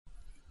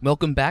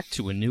Welcome back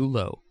to a new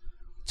low.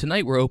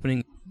 Tonight we're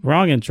opening...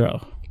 Wrong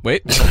intro.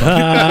 Wait.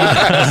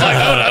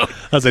 I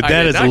was like,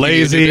 that is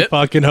lazy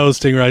fucking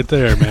hosting right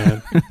there,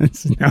 man.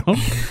 No.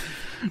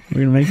 We're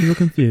going to make people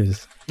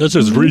confused. Let's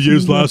just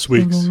reuse last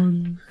week's. All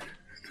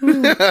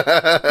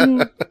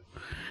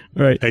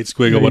right. Hey,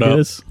 Squiggle, what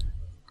up?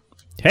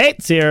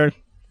 Hate's here.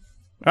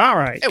 All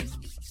right.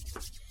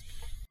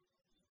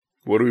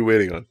 What are we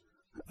waiting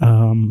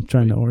on?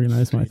 Trying to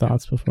organize my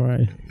thoughts before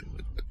I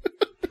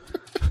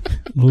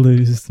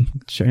lose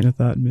train of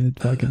thought mid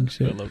fucking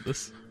shit. I love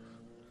this.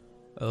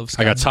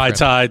 I got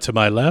tie to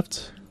my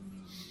left.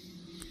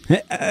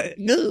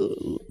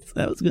 No,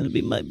 that was going to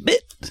be my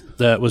bit.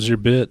 That was your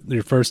bit,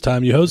 your first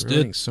time you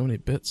hosted. So many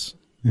bits.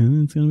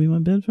 And it's going to be my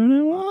bit for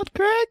now on,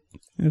 Craig.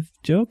 If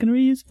Joe can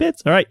reuse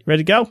bits. All right,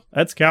 ready to go?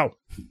 Let's go.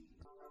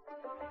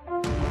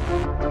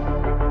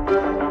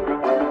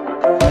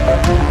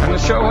 And the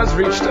show has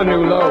reached a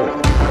new low.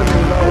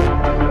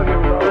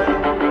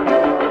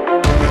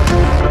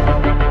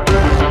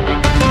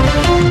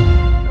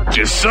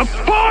 Disappointed!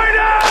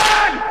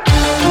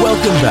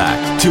 Welcome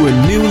back to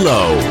a new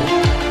low.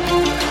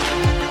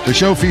 The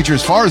show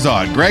features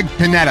Farzad, Greg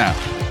Panetta,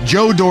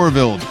 Joe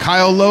Dorville,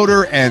 Kyle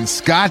Loader, and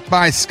Scott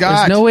by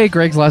Scott. There's no way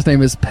Greg's last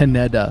name is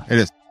Pineda. It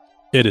is.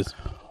 It is.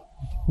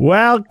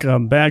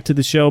 Welcome back to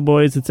the show,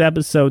 boys. It's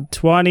episode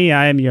 20.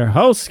 I am your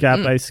host,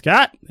 Scott by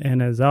Scott.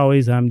 And as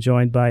always, I'm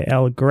joined by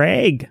L.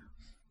 Greg.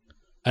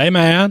 Hey,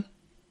 man.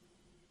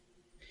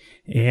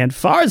 And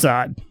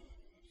Farzad.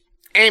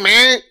 Hey,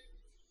 man.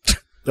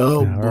 Oh,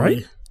 all boy.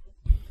 Right.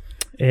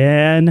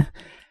 And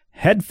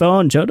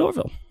headphone Joe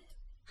Dorville.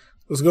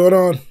 What's going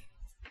on?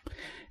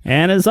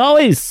 And as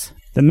always,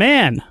 the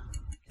man,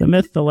 the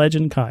myth, the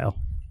legend, Kyle.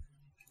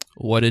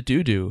 What a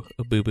do,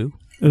 a boo-boo.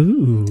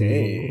 Ooh.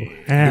 Dang.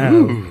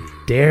 How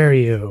dare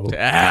you?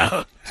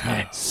 Ow.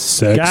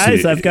 Sexy.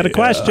 Guys, I've got a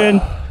question.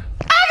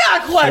 I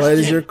got a question. What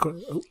is your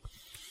question?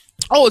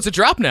 Oh, it's a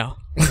drop now.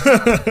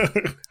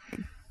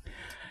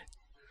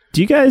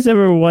 Do you guys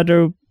ever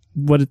wonder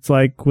what it's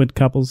like when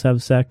couples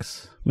have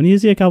sex? When you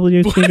see a couple,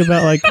 you think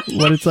about like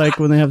what it's like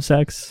when they have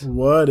sex.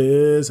 What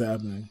is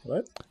happening?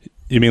 What?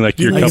 You mean like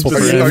your couple Are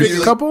friends?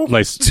 you a couple?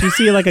 Like, You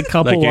see like a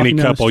couple like any walking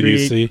down the couple you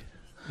street. see?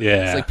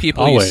 Yeah. It's like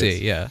people always. you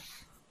see, yeah.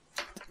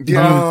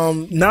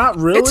 Not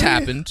really. It's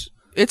happened.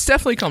 It's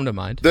definitely come to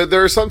mind.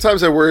 There are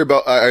sometimes I worry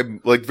about. I'm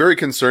like very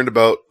concerned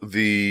about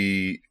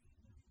the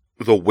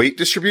weight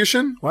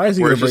distribution. Why is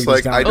he where gonna it's just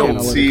break this like down? I don't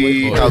Oh,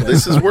 see wait. how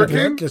this is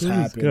working. What just This is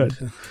happened?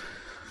 good.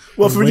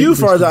 Well, for Weight you,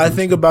 Farzad, I distribution.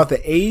 think about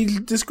the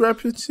age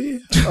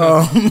discrepancy.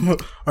 Are you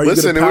Listen, it gonna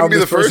wouldn't be pound the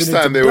this person first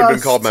time into they would have been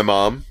dust? called my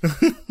mom.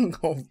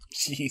 Oh,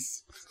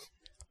 jeez.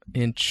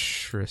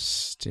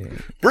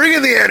 Interesting. Bring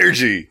in the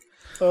energy.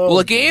 Well,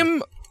 a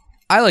game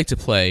I like to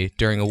play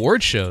during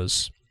award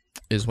shows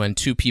is when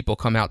two people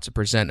come out to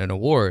present an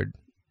award.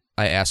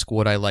 I ask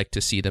would I like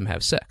to see them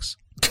have sex.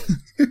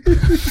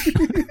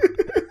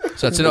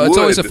 So it's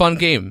always a fun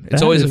game.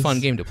 It's That always a is- fun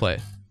game to play.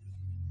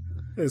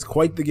 It's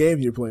quite the game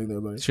you're playing there,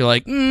 buddy. So you're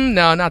like,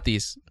 no, not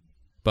these.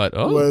 But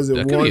Was that it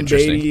could be Warren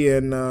interesting. Beatty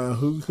and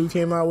who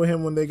came out with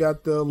him when they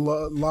got the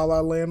La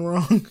La Land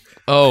wrong?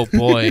 Oh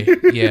boy,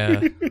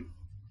 yeah.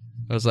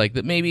 I was like,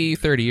 that maybe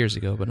 30 years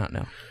ago, but not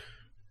now.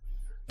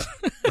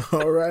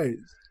 All right,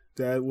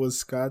 that was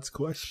Scott's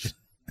question.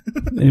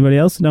 Anybody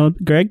else know?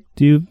 Greg,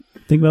 do you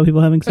think about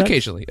people having sex?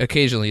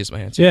 Occasionally is my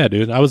answer. Yeah,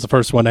 dude. I was the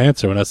first one to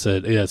answer when I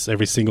said yes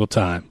every single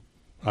time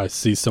I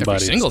see somebody.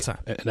 Every single time.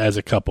 And as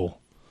a couple,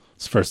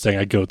 it's the first thing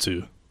I go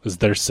to is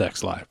their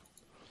sex life.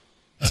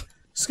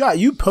 Scott,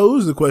 you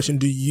posed the question.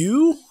 Do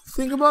you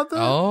think about that?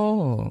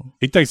 Oh,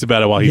 He thinks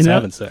about it while he's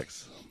having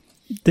sex.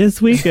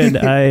 This weekend,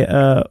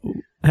 I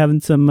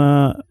having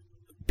some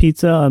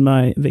pizza on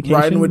my vacation.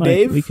 Riding with my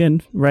Dave?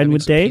 Weekend riding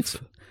with some Dave. pizza.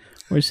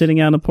 We're sitting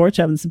out on the porch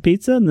having some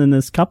pizza, and then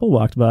this couple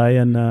walked by,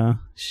 and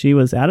she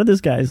was out of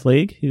this guy's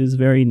league. He was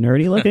very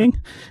nerdy looking,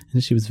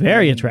 and she was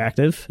very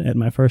attractive. And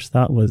my first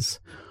thought was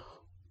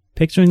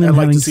picturing them I'd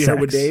like having to see sex. her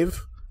with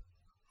Dave.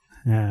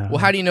 well,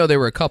 how do you know they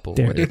were a couple?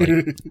 There. Were they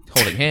like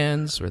holding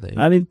hands? Were they?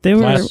 I mean, they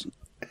were. Class-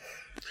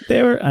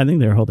 They were. I think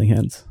they were holding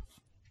hands.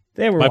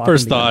 They were. My walking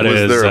first thought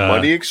together. Was is there a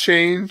money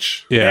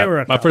exchange? They were Yeah,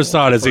 a my couple. first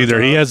thought is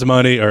either he has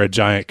money or a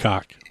giant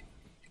cock.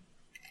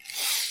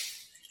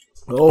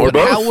 Oh, Or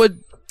both. How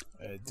would?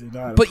 I did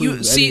not But you approve any of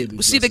these see the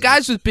messages.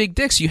 guys with big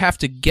dicks. You have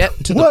to get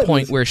to the What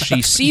point is where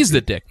she sees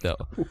the dick, though.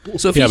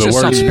 So if Yeah, he's but just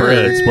word some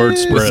spreads. bird, Word with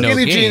spreads. no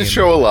Skinny game, jeans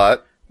show a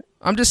lot.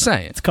 I'm just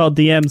saying. It's called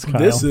DMs,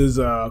 Kyle. This is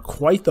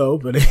quite the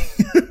opening.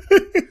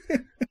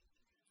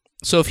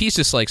 So if he's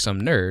just like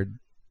some nerd,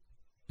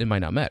 it might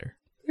not matter.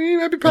 He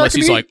might be Unless packing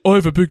he's heat. like, I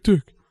have a big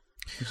dick.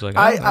 He's like,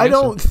 I guess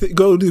don't so.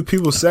 go to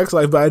people's sex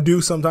life, but I do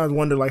sometimes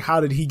wonder, like,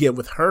 how did he get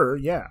with her?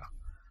 Yeah.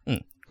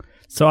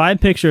 So I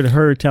pictured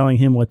her telling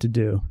him what to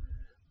do.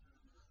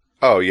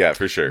 Oh yeah,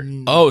 for sure.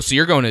 Oh, so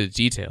you're going into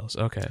details.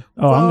 Okay.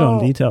 Oh, I'm Well,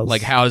 going details.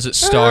 Like, how does it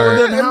Well, start?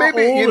 then How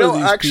maybe you old know are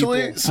these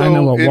actually. people? So I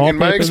know what in my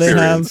wallpaper they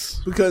have.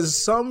 experience,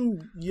 Because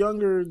some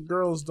younger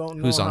girls don't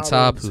know Who's on how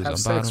top, to who's have on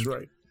sex bottom.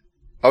 right.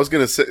 I was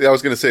gonna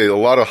say a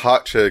lot of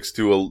hot chicks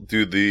do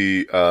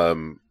the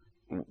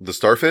the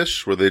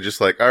starfish? Were they just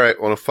like, all right,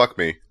 want to fuck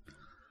me?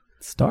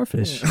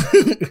 Starfish.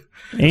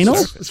 Anal?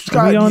 Scott,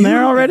 Are we going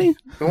there already?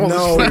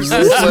 No,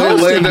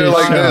 Laying there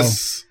like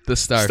this. The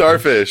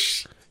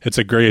Starfish. It's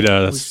a great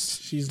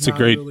she's it's a not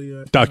great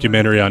really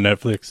documentary on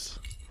Netflix.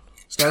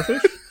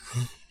 Starfish.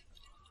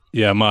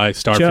 Yeah, my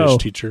starfish Joe.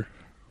 teacher.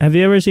 Have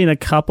you ever seen a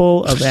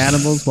couple of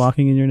animals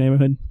walking in your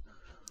neighborhood?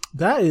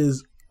 That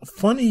is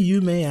funny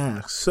you may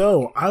ask.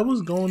 So I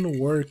was going to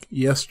work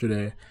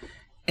yesterday,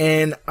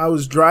 and I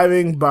was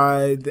driving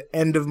by the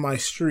end of my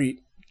street,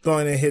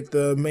 going to hit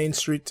the main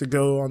street to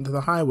go onto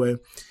the highway,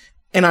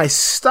 and I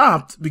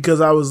stopped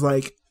because I was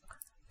like,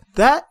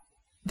 that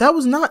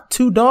was not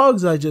 3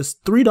 dogs I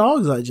just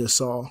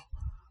saw.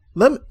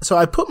 So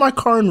I put my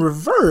car in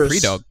reverse. 3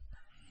 dog.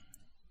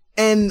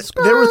 And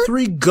there were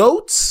 3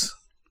 goats,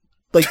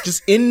 like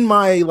just in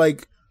my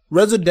like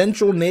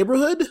residential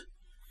neighborhood.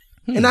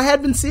 And I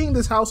had been seeing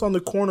this house on the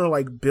corner,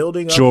 like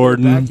building up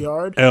Jordan, in the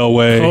backyard.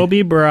 Elway,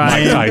 Kobe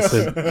Bryant, Mike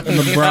Tyson.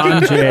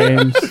 LeBron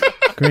James.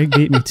 Greg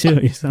beat me too,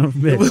 you son of a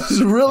bitch. It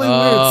was really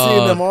weird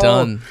seeing them all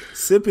done.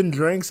 sipping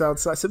drinks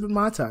outside, sipping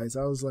Mai Tais.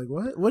 I was like,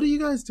 what are you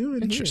guys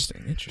doing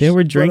Interesting. They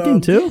were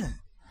drinking too?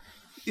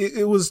 Yeah.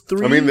 It was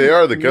 3. I mean, they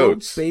are the little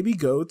goats. baby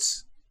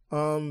goats.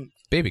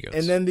 Baby goats.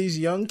 And then these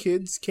young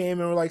kids came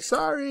and were like,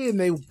 sorry. And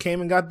they came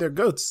and got their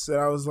goats. And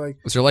I was like,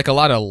 was there like a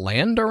lot of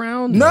land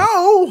around?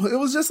 no, it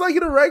was just like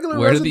in a regular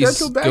Where do these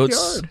residential backyard.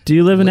 goats- Do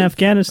you live in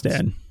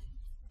Afghanistan?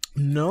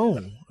 No,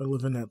 I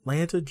live in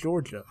Atlanta,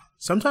 Georgia.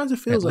 Sometimes it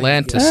feels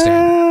Atlanta.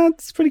 like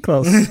It's pretty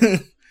close.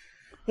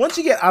 once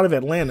you get out of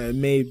Atlanta, it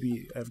may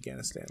be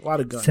Afghanistan. A lot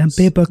of guns. Some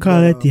people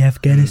call it the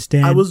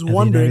Afghanistan. I was of the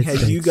wondering, United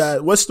have you States.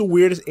 got what's the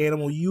weirdest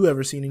animal you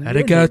ever seen in your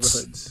Had goats.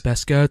 neighborhoods?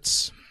 Best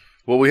goats.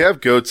 Well, we have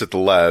goats at the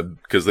lab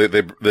because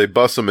they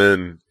bust them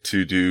in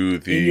to do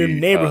the In your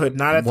neighborhood,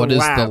 not at What the is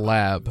lab. the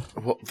lab?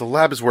 Well, the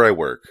lab is where I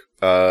work,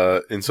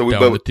 and so we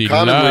Down at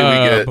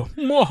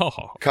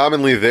the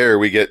commonly there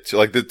we get to,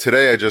 like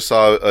today I just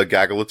saw a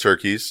gaggle of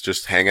turkeys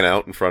just hanging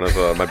out in front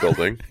of my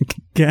building.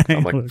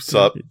 I'm like,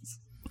 sup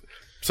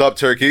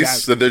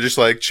turkeys? So they're just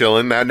like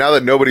chilling. Now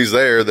that nobody's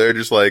there, they're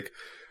just like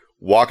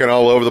walking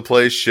all over the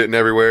place, shitting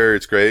everywhere.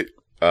 It's great.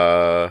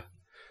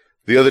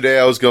 The other day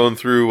I was going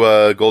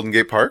through Golden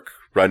Gate Park,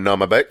 riding on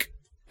my bike,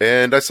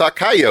 and I saw a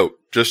coyote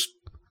just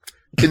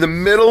in the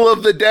middle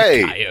of the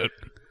day. Coyote.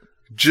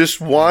 Just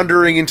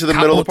wandering into the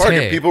middle of the park, and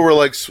Coyote. people were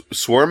like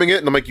swarming it,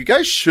 and I'm like, you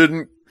guys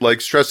shouldn't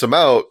like stress them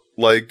out.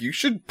 Like, you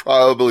should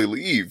probably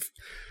leave.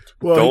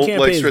 Well, he Don't can't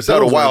like pay his stress out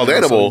a bills wild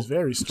right now, so animal. he's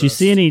very Did you stressed.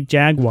 see any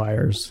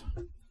jaguars?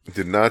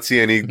 Did not see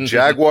any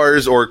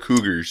jaguars or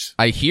cougars.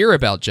 I hear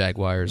about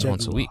jaguars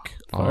once a week.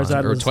 Or is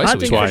that Or twice a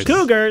hunting week. for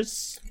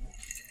cougars?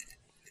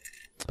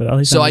 But at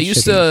least So I'm I with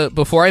used chickens. to,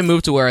 before I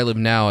moved to where I live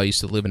now, I used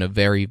to live in a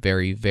very,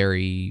 very,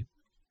 very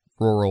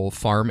rural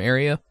farm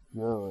area.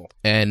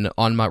 And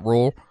on my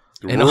on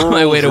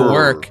my way to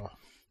work,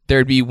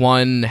 there'd be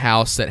one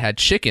house that had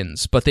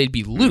chickens, but they'd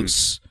be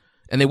loose.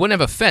 And they wouldn't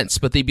have a fence,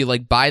 but they'd be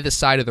like by the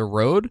side of the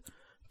road,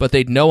 but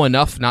they'd know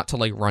enough not to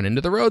like run into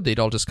the road. They'd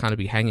all just kind of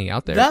be hanging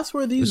out there. That's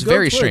where It these was goats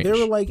very were. strange. They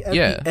were like at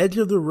Yeah. the edge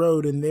of the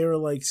road, and they were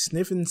like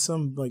sniffing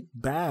some like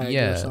bag or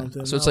Yeah.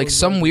 something. So it's I like was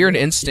some weird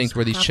what instinct is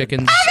where these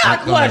happening? chickens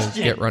aren't going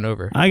to get run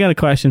over. I got a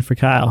question for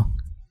Kyle.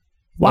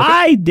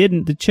 Why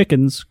didn't the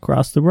chickens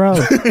cross the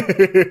road?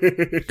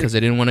 Because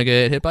they didn't want to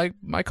get hit by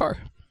my car.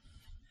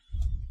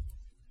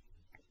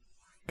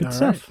 Good All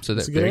stuff. right. So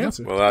That's a there good you go.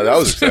 answer. Well, that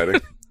was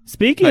exciting.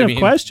 Speaking I of mean-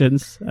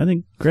 questions, I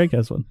think Greg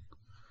has one.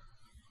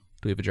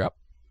 Do we have a drop?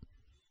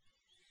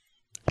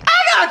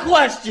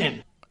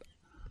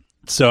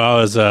 So I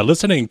was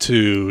listening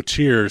to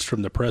Cheers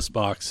from the press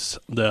box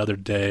the other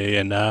day,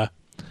 and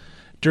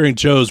during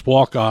Joe's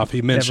walk-off, he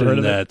heard mentioned of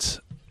it. that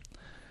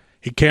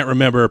he can't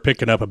remember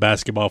picking up a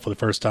basketball for the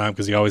first time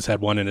because he always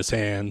had one in his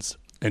hands,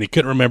 and he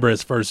couldn't remember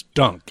his first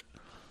dunk.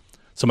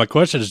 So my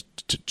question is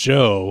to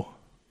Joe,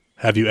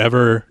 have you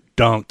ever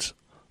dunked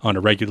on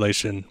a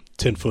regulation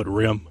 10-foot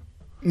rim?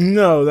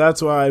 No,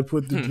 that's why I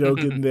put the joke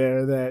in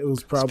there that it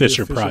was probably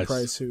Fisher a Fisher Price.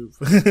 Price hoop.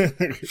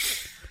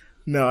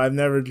 No, I've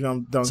never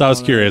dunked. So I was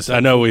on curious. a I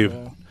know we've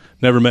basketball.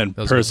 never met in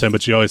Those person,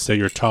 but you always say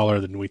you're taller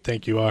than we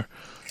think you are.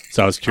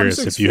 So I was curious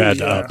I'm if 6 you had feet,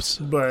 the yeah, ups.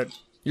 but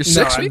You're no,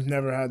 6 feet? I've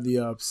never had the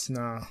ups.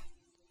 No.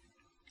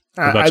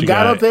 about I you,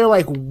 got Guy? up there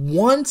like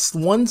one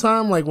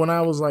time, like when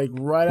I was like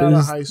right out of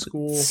was high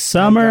school.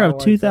 Summer I of got,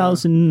 like,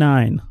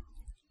 2009.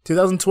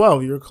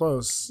 2012, you were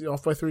close. You're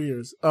off by 3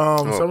 years.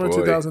 Summer boy.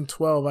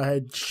 2012, I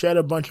had shed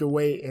a bunch of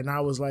weight, and I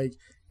was like,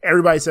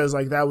 everybody says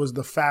like that was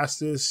the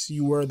fastest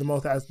you were, the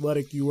most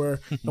athletic you were.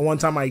 And one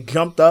time I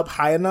jumped up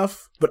high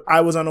enough, but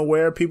I was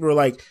unaware. People were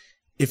like,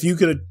 if you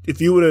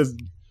would have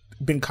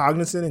been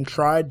cognizant and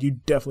tried, you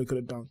definitely could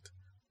have dunked.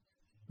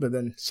 But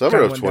then Summer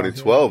kinda of went downhill.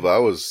 2012, I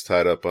was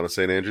tied up on a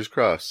St. Andrew's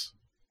cross.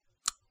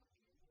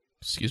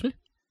 Excuse me?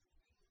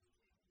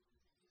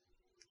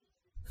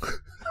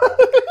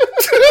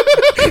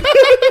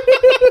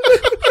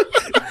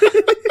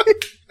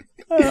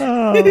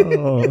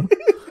 Oh.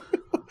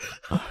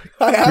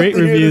 Great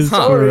reviews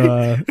for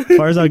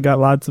Farzad got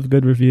lots of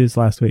good reviews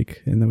last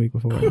week and the week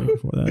before and the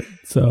week before that.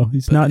 So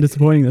he's not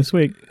disappointing this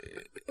week.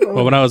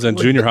 Well, when I was in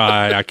junior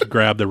high, I could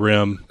grab the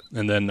rim,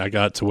 and then I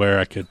got to where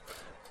I could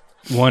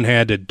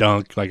one-handed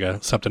dunk, like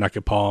something I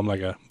could palm,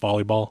 like a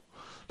volleyball.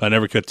 But I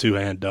never could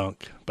two-hand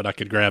dunk, but I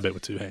could grab it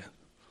with two hands.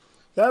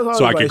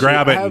 So I could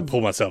grab it and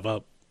pull myself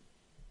up.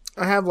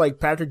 I have like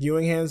Patrick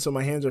Ewing hands, so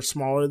my hands are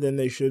smaller than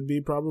they should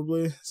be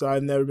probably. So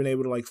I've never been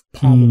able to like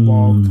palm a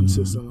ball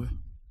consistently.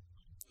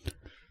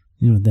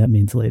 You know what that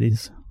means,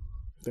 ladies?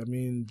 That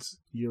means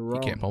you're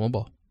wrong. You can't palm a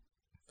ball.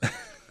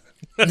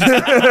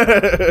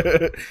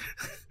 I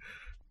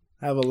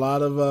have a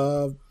lot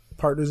of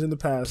partners in the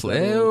past.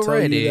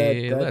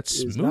 Alrighty,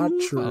 let's move not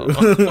true.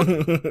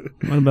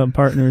 What about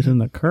partners in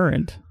the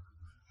current?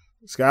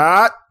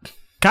 Scott?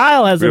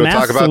 Kyle has a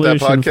mask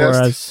solution for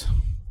us.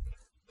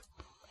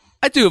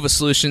 I do have a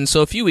solution.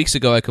 So a few weeks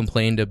ago, I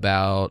complained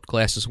about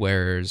glasses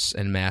wearers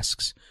and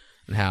masks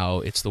and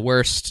how it's the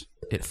worst.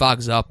 It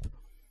fogs up.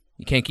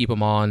 You can't keep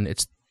them on.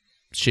 It's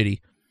shitty.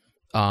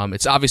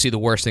 It's obviously the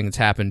worst thing that's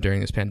happened during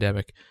this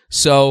pandemic.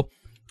 So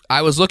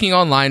I was looking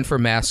online for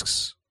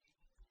masks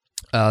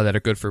that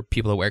are good for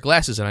people that wear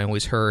glasses, and I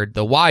always heard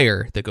the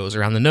wire that goes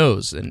around the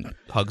nose and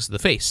hugs the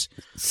face.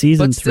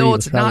 Season 3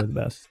 was probably the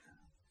best.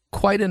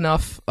 Quite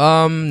enough.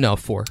 No,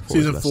 4.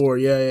 Season 4,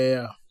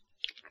 yeah.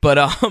 But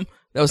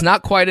that was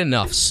not quite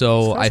enough,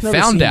 so I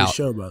found out. The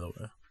show, by the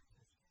way.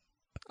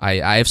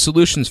 I have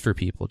solutions for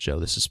people, Joe.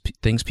 This is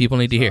things people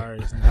need to hear.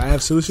 I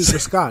have solutions for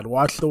Scott.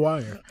 Watch The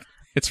Wire.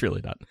 It's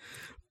really not.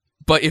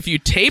 But if you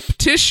tape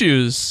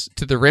tissues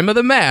to the rim of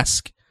the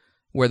mask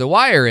where the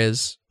wire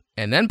is,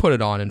 and then put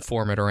it on and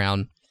form it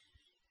around,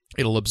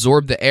 it'll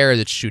absorb the air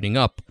that's shooting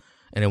up,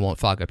 and it won't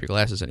fog up your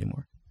glasses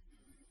anymore.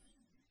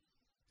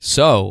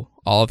 So,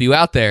 all of you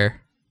out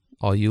there,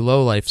 all you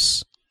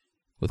lowlifes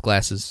with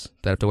glasses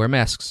that have to wear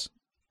masks,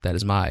 that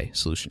is my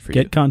solution for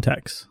you. Get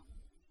contacts.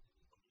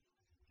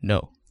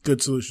 No.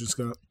 Good solution,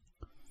 Scott.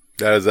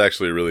 That is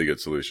actually a really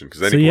good solution,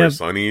 because then you can wear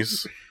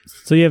sunnies.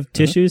 So you have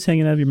tissues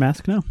hanging out of your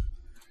mask now?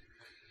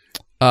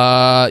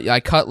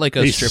 I cut like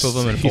a strip of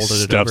them and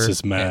folded it over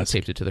and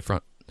taped it to the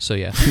front. So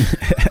yeah,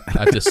 I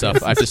have to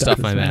stuff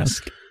my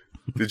mask.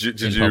 Did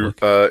you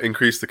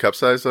increase the cup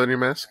size on your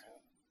mask?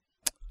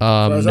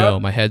 No,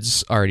 my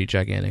head's already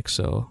gigantic,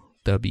 so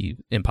that would be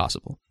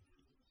impossible.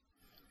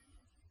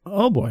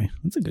 Oh boy,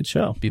 that's a good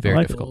show. Be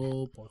very difficult.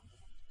 Oh, boy.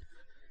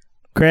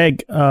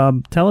 Craig,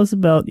 tell us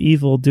about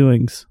Evil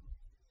Doings.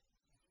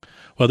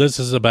 Well, this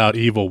is about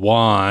Evil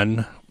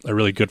Juan, a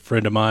really good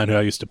friend of mine who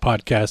I used to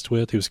podcast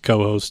with. He was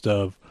co-host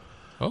of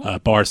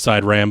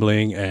Barside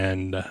Rambling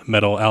and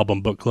Metal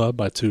Album Book Club,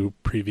 my 2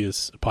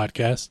 previous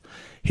podcasts.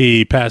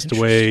 He passed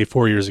away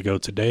 4 years ago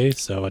today,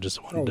 so I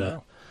just wanted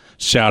to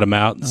shout him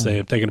out and say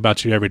I'm thinking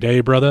about you every day,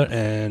 brother,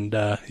 and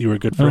you were a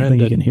good friend. I don't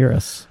think he can hear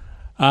us.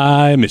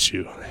 I miss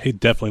you. He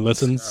definitely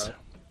listens,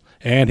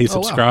 and he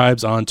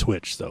subscribes on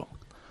Twitch, so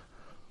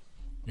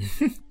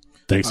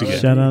thanks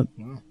again.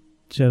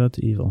 Shout out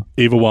to Evil.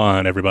 Evil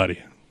Juan,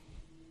 everybody.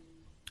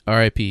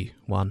 R.I.P.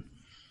 Juan.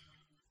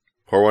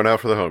 Pour one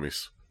out for the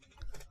homies.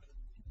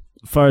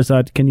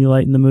 Farzad, can you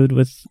lighten the mood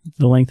with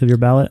the length of your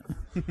ballot?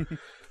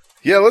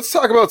 Yeah, let's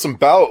talk about some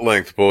ballot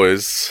length,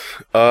 boys.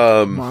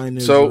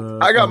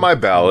 I got my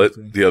ballot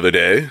the other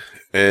day,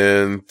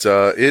 and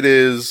it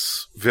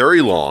is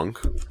very long.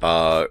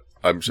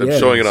 I'm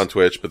showing it on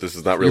Twitch, but this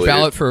is not really... Your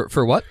ballot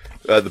for what?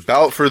 The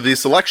ballot for the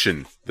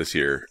selection this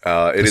year.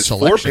 It is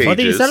 4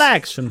 pages.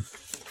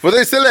 For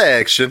the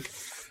selection.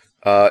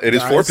 It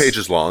is 4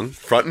 pages long,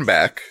 front and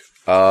back,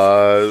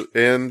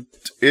 and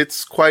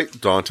it's quite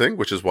daunting,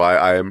 which is why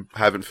I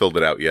haven't filled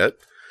it out yet.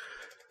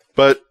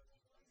 But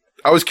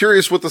I was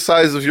curious what the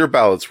size of your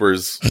ballots were,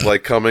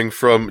 like, coming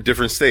from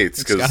different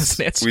states,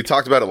 because we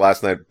talked about it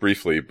last night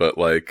briefly, but,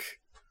 like,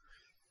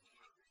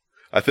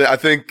 I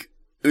think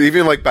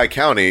even, like, by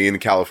county in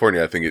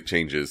California, I think it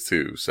changes,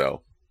 too,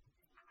 so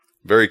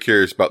very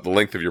curious about the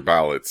length of your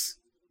ballots.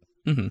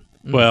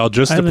 Mm-hmm. Well,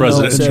 just the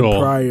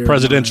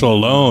presidential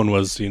alone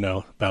was,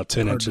 about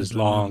 10 inches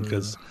long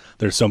because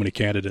there's so many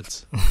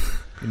candidates.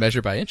 You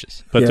measure by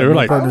inches. But there were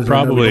like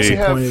probably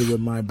disappointed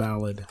with my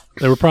ballot.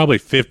 There were probably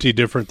 50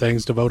 different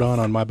things to vote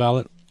on my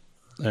ballot,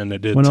 and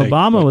it did. When take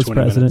Obama was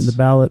 20 president, minutes. the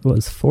ballot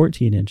was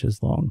 14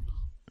 inches long.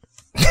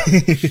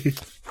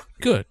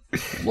 Good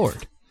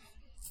Lord!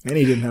 And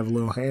he didn't have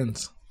little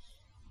hands.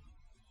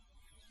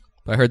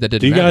 I heard that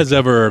didn't. Do you matter. guys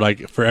ever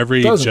for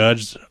every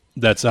judge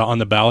that's on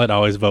the ballot,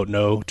 always vote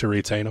no to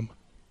retain them?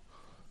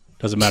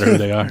 Doesn't matter who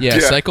they are. Yeah,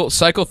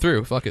 cycle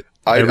through. Fuck it.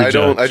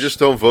 I just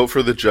don't vote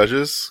for the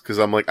judges because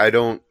I'm like, I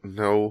don't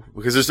know,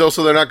 because there's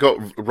also they're not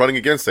running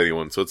against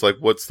anyone, so it's like,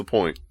 what's the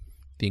point?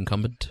 The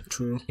incumbent.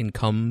 True.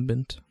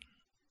 Incumbent.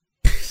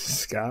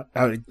 Scott.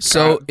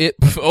 So it.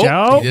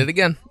 Oh, he did it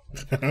again.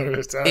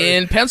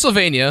 In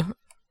Pennsylvania,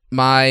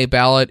 my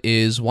ballot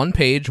is 1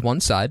 page, 1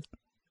 side.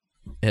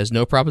 It has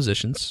no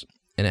propositions,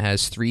 and it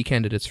has 3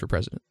 candidates for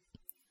president.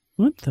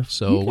 What the?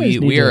 So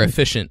we are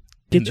efficient.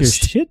 Get your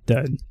shit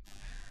done.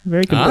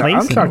 Very complacent.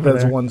 I'm shocked over that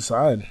it's there. one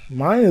side.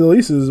 Mine at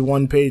least is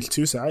one page,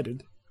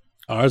 two-sided.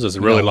 Ours is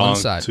a really long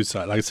side.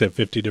 two-sided. Like I said,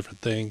 50 different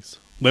things.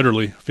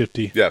 Literally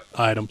 50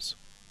 items.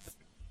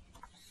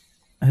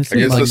 I I guess like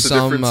that's the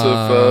difference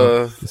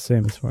of the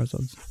same as far as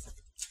odds.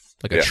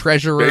 like a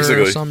treasurer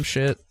basically. or some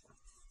shit.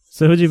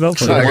 So who'd you vote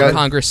for? I One got-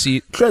 Congress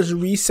seat.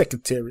 Treasury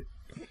Secretary.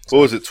 what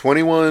was it?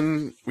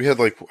 21. We had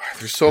like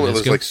there's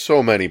good. like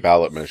so many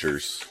ballot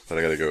measures that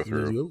I got to go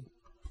through.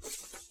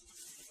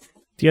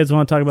 Do you guys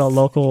want to talk about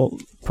local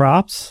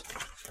props?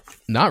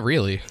 Not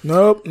really.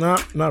 Nope,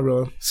 not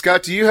really.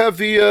 Scott, do you have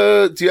the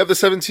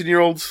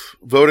 17-year-old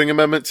voting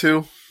amendment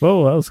too?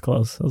 Whoa, that was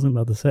close. I wasn't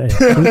about to say.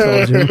 Who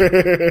told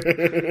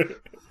you?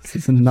 Is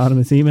this an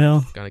anonymous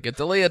email? Gonna get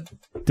delayed.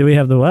 Do we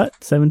have the what?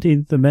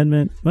 17th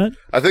Amendment? What?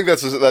 I think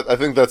that's a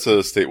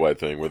statewide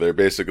thing where they're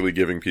basically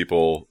giving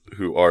people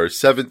who are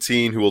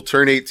 17 who will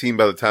turn 18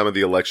 by the time of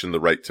the election the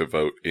right to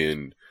vote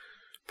in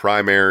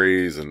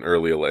primaries and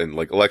and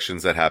like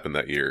elections that happen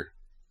that year.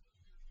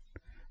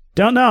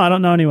 Don't know. I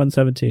don't know anyone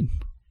 17.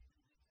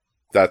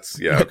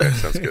 That's okay.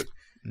 Sounds good.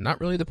 Not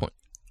really the point.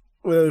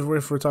 Well,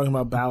 if we're talking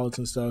about ballots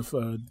and stuff,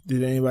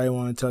 did anybody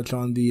want to touch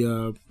on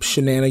the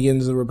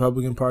shenanigans the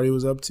Republican Party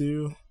was up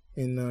to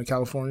in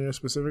California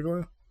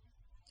specifically?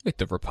 Wait,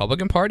 the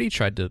Republican Party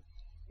tried to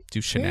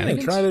do shenanigans?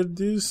 Yeah, try to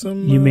do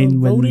some You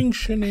mean when voting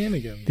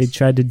shenanigans. They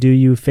tried to do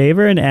you a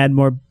favor and add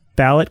more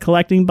ballot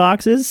collecting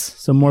boxes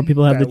so more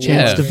people have the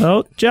chance to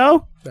vote,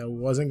 Joe? That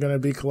wasn't going to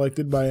be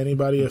collected by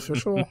anybody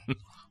official.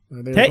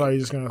 They were Hey. probably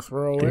just going to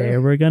throw away. They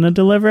were going to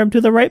deliver them to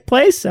the right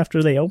place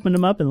after they opened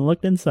them up and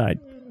looked inside.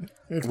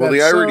 If Well, the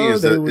that's irony so,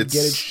 is they that would it's-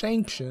 get it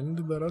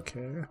sanctioned, but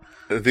okay.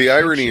 The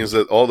irony is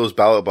that all those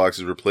ballot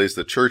boxes were placed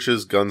at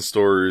churches, gun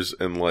stores,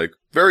 and like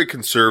very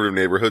conservative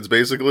neighborhoods,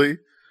 basically.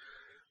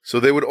 So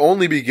they would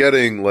only be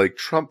getting like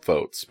Trump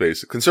votes,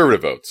 basically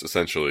conservative votes,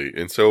 essentially.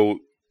 And so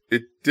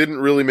it didn't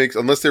really make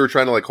unless they were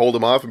trying to like hold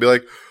them off and be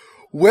like,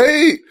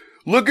 "Wait,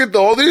 look at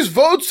all these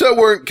votes that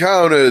weren't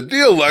counted.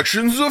 The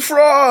election's a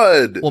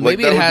fraud." Well, like,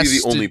 maybe that it would has be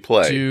the to only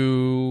play.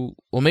 do.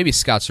 Well, maybe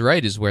Scott's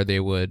right. Is where they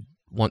would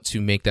want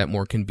to make that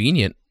more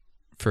convenient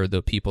for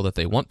the people that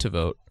they want to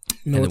vote,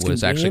 You know and what's it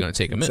was actually convenient? going to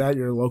take them It's in. at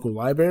your local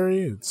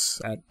library.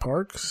 It's at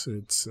parks.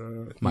 It's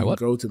My you what?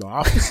 go to the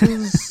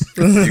offices.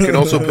 You can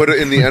also put it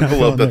in the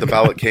envelope that the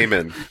ballot came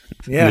in.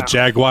 Yeah. The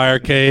jaguar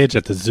cage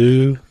at the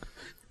zoo.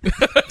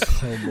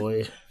 Oh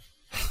boy.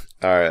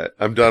 All right,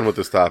 I'm done with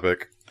this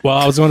topic. Well,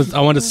 I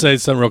wanted to say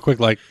something real quick.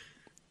 Like,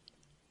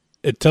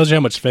 it tells you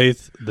how much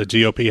faith the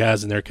GOP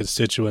has in their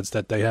constituents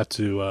that they have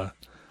to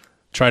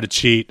try to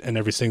cheat in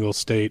every single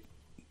state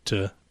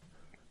to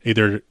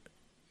either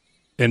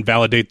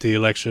invalidate the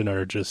election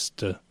or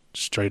just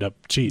straight up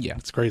cheat. Yeah.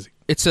 It's crazy.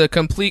 It's a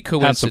complete some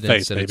coincidence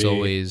faith, that it's baby.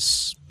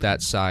 always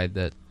that side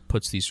that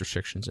puts these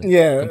restrictions in.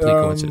 Yeah. Complete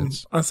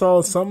coincidence. I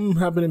saw something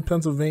happen in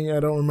Pennsylvania. I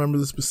don't remember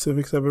the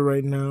specifics of it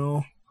right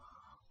now.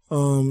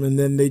 And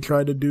then they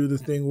tried to do the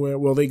thing where,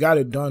 well, they got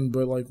it done,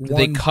 but like They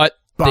one cut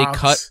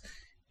box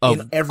a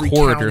in every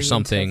cord county or in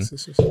something.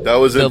 Texas or something. That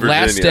was in The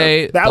Virginia. last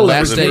day, That the was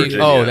last day.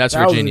 Virginia. Oh, that's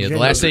That was Virginia. The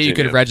Virginia. last day you could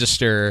Virginia.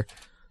 register,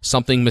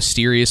 something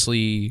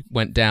mysteriously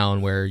went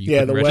down where you Yeah,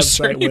 could the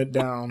register. website went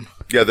down.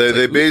 Yeah,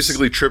 they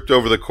basically tripped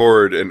over the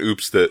cord and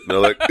oopsed it. And they're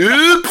like,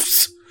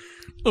 oops!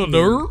 Oh,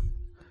 no.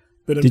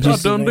 But in Did you-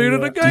 Done did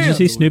it Pennsylvania- again. Did you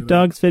see Snoop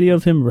Dogg's video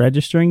of him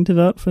registering to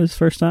vote for his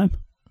first time?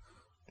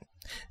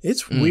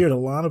 It's weird. A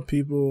lot of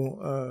people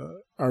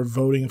are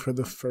voting for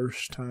the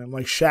first time.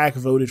 Like Shaq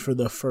voted for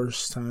the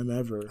first time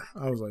ever.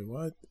 I was like,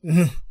 what?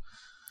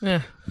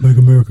 Yeah. Make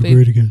America They-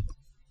 great again.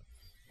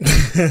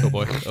 Oh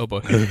boy. Oh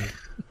boy.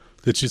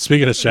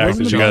 Speaking of Shaq,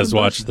 Wasn't did you it guys all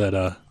watch that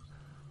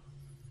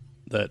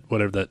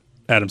that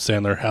Adam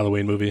Sandler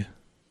Halloween movie?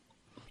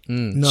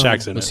 No.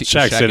 Shaq's in it. Was he-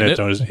 Shaq's Shaq in in it. it?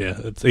 Don't-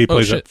 Yeah, he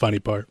plays that shit. funny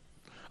part.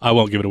 I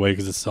won't give it away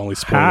because it's the only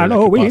spoiler I could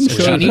Halloween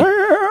possibly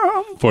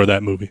Shazam. have for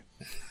that movie.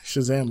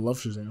 Shazam, love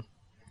Shazam.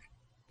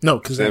 No,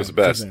 Kazam. Sam's the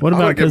best. Kazam. What I'm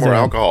about gonna get more Kazam?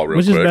 alcohol real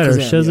Which is quick. better,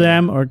 Kazam,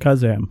 Shazam or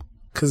Kazam?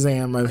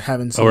 Kazam, I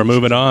haven't seen. Oh, we're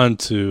moving Shazam. on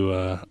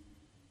to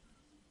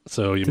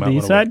so you To might the want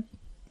east side?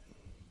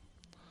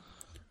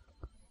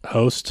 to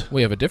host.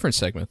 We have a different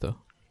segment though.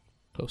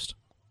 Host.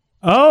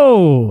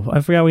 Oh, I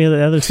forgot we had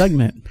the other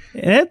segment.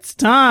 It's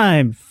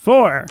time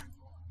for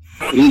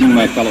Good evening,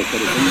 my fellow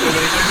citizens.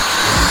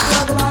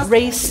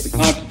 Race. The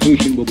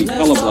Constitution will be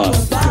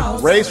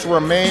colorblind. Race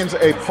remains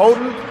a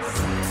potent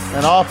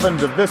and often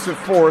divisive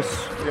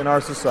force in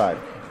our society.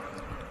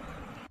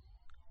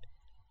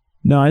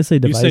 No, I say You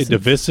divisive. say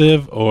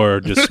divisive or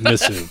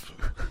dismissive?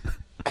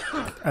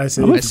 I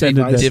say, I'm I say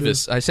offended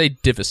that- I say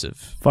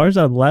divisive.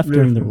 Farzad left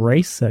during the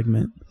race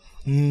segment.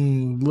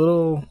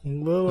 Little.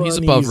 He's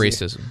above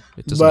uneasy. racism.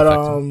 It doesn't But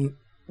affect him.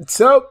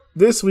 so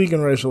this week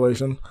in race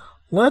relation,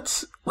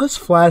 let's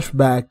flash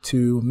back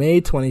to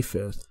May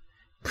 25th.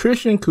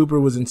 Christian Cooper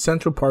was in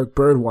Central Park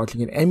bird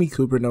watching, and Emmy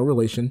Cooper, no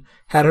relation,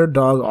 had her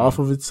dog off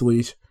of its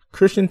leash.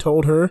 Christian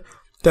told her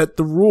that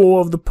the rule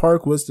of the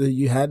park was that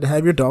you had to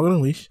have your dog on a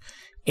leash.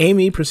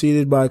 Amy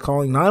proceeded by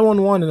calling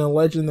 911 and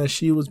alleging that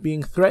she was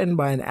being threatened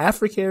by an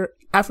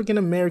African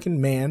American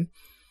man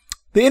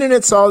The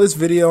internet saw this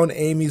video and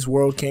Amy's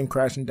world came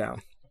crashing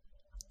down.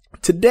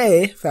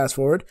 Today, fast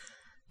forward,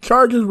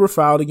 charges were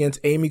filed against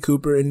Amy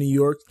Cooper in New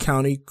York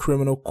County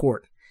Criminal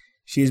Court.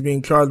 She is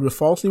being charged with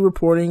falsely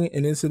reporting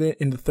an incident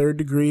in the 3rd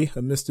degree,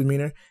 a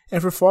misdemeanor,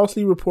 and for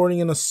falsely reporting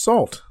an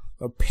assault.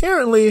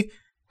 Apparently,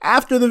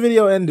 after the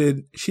video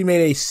ended, she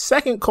made a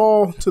second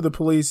call to the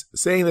police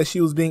saying that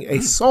she was being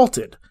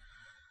assaulted.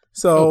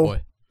 So,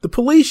 the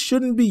police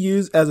shouldn't be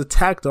used as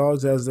attack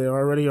dogs, as they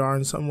already are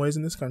in some ways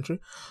in this country,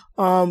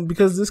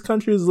 because this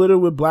country is littered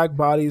with black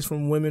bodies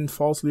from women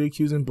falsely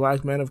accusing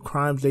black men of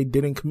crimes they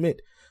didn't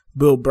commit.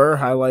 Bill Burr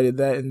highlighted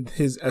that in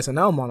his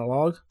SNL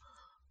monologue.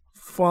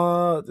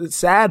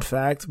 Sad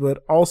fact,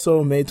 but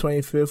also May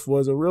 25th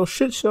was a real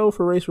shit show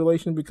for race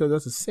relations because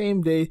that's the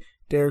same day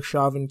Derek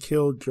Chauvin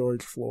killed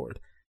George Floyd.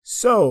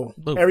 So,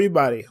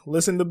 everybody,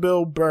 listen to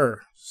Bill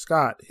Burr.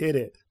 Scott, hit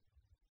it.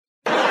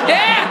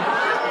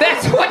 Yeah,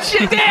 that's what you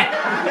did.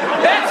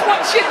 That's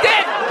what you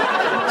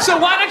did. So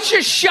why don't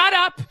you shut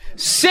up,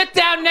 sit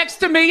down next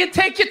to me, and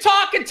take your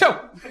talking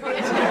to.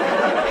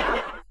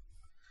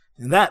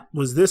 And that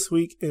was This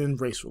Week in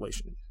Race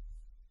Relations.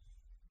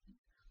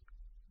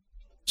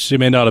 She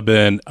may not have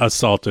been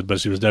assaulted, but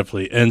she was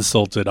definitely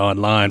insulted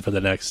online for the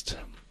next,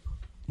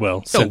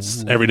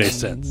 since every day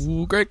since.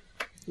 Greg.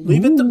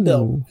 Leave it to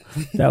Bill.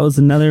 That was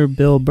another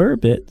Bill Burr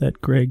bit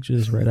that Greg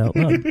just read out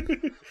loud.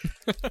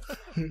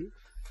 Do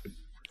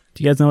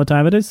you guys know what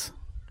time it is?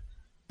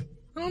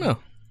 I don't know.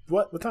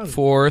 What time?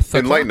 4:00.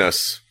 Enlighten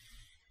us.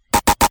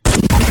 Get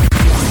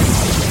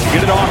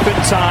it off in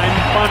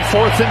time on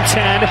 4th and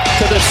 10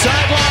 to the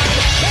sideline.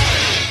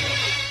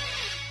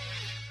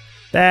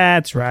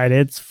 That's right.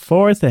 It's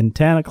 4th and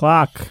 10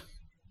 o'clock.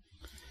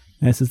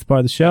 This is the part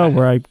of the show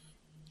where I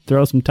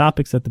throw some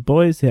topics at the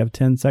boys. They have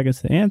 10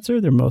 seconds to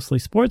answer. They're mostly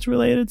sports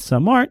related.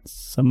 Some aren't.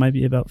 Some might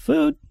be about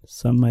food.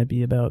 Some might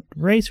be about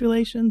race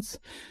relations,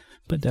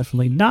 but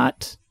definitely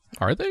not.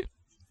 Are they?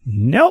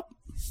 Nope.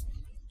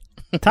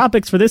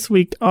 Topics for this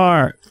week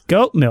are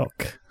goat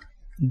milk,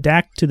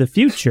 Back to the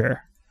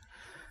Future,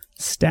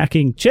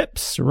 stacking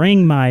chips,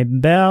 ring my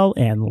bell,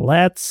 and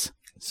let's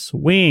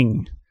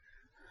swing.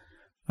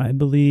 I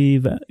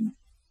believe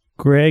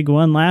Greg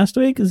won last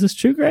week. Is this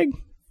true, Greg?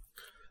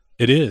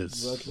 It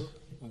is.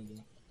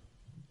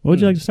 What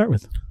would you like to start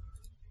with?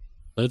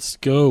 Let's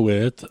go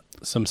with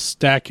some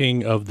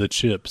stacking of the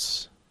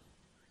chips.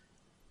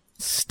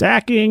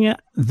 Stacking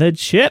the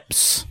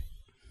chips.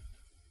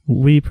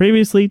 We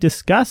previously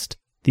discussed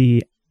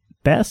the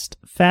best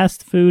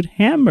fast food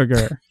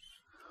hamburger.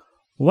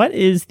 What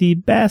is the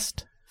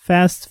best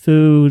fast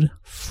food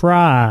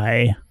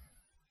fry?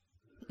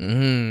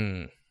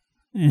 And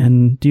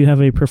do you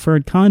have a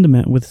preferred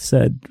condiment with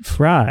said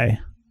fry?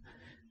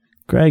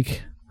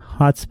 Greg,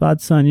 hot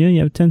spots on you.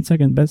 You have 10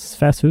 seconds. Best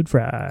fast food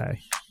fry.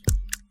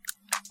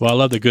 Well, I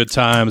love the Good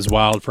Times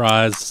wild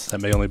fries.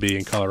 That may only be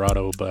in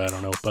Colorado, but I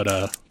don't know.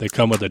 But they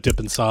come with a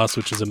dipping sauce,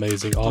 which is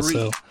amazing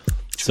also.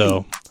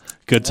 So,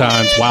 Good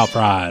Times wild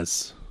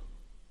fries.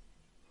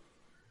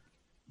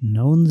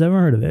 No one's ever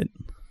heard of it.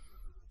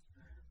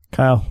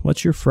 Kyle,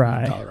 what's your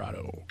fry?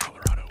 Colorado.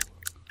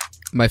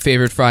 My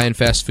favorite fry in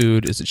fast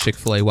food is a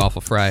Chick-fil-A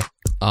waffle fry.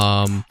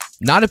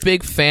 Not a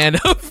big fan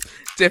of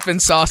dipping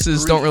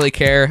sauces. Don't really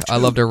care. I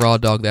love to raw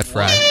dog that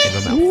fry in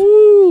my mouth.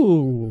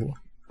 Ooh.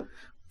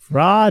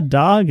 Raw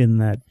dog in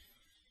that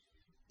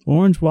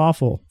orange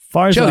waffle.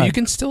 Joe, you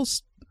can still...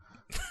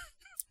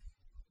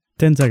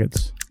 10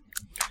 seconds.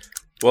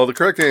 Well, the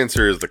correct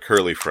answer is the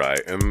curly fry.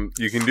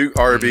 You can do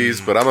Arby's,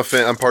 but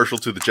I'm partial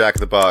to the Jack in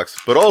the Box.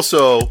 But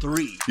also,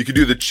 you can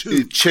do the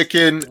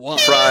chicken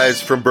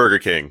fries from Burger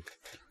King.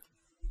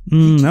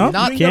 No,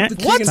 not can't.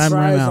 The chicken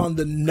fries on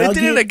the nugget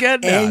did it again.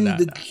 and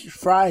the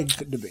fry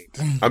debate.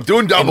 I'm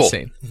doing double.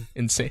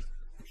 Insane.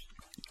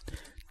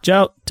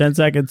 Joe, 10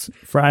 seconds.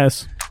 Fry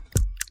us.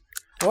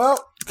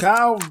 Well,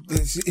 Kyle,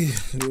 there's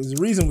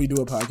a reason we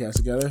do a podcast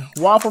together.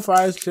 Waffle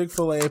fries,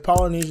 Chick-fil-A,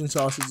 Polynesian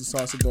sausage, the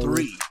sauce of gold.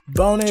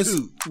 Bonus,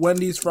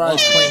 Wendy's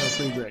fries, plain or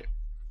free grape.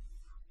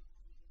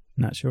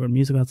 Not sure what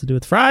music has to do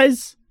with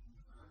fries,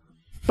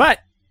 but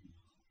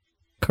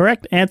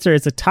correct answer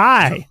is a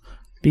tie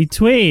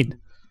between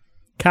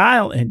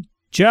Kyle and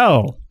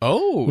Joe.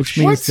 Oh, which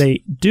means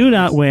they do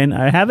not win.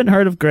 I haven't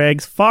heard of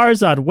Greg's.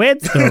 Farzad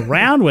wins the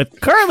round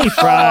with curly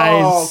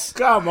fries. Oh,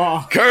 come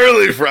on.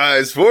 Curly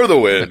fries for the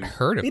win.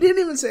 He didn't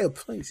even say a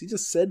place. He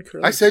just said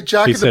curly. I said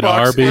Jack in the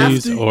Box.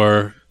 Arby's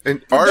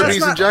and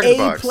Arby's and Jack in the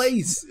Box.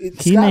 Place.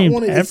 He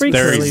named every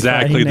They're curly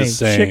exactly fry. the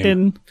same.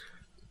 Chicken.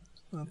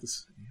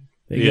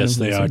 Yes,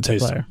 they are.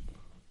 Tasty.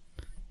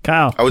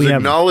 Kyle, I was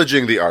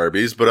acknowledging the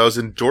Arby's, but I was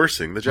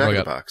endorsing the Jack in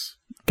the Box.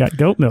 Got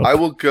goat milk. I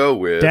will go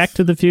with Back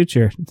to the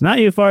Future. It's not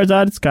you,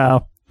 Farzad. It's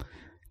Kyle.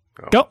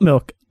 Goat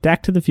milk.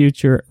 Back to the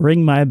Future.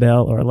 Ring my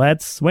bell or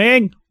let's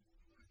swing.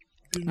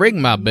 Ring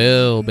my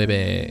bell,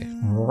 baby.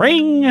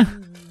 Ring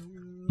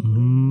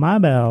my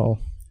bell.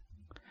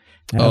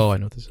 Oh, I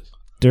know what this is.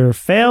 After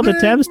failed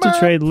attempts to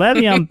trade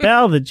Le'Veon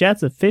Bell, the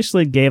Jets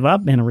officially gave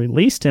up and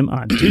released him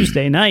on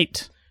Tuesday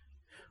night.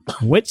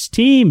 Which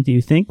team do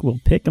you think will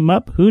pick him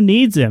up? Who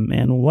needs him?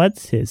 And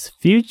what's his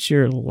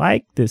future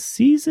like this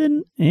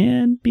season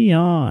and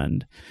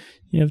beyond?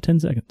 You have 10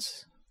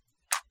 seconds.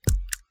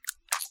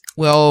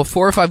 Well,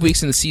 4 or 5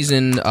 weeks in the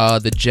season,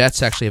 the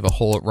Jets actually have a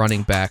hole at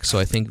running back, so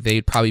I think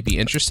they'd probably be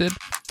interested.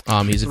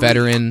 He's a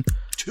veteran.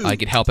 He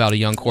could help out a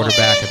young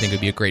quarterback. I think it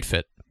would be a great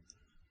fit.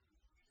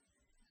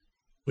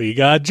 We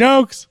got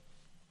jokes.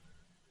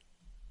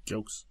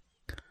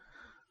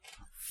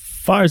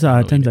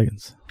 Farzad, 10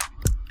 seconds.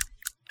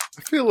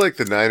 I feel like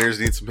the Niners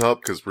need some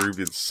help because we've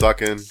been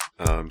sucking.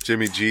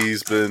 Jimmy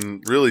G's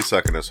been really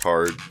sucking us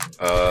hard.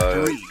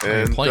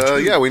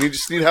 We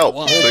just need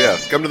help. So yeah,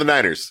 come to the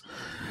Niners.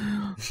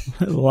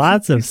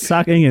 Lots of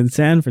sucking in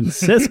San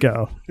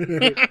Francisco.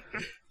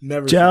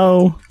 Never.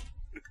 Joe,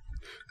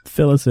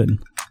 fill us in.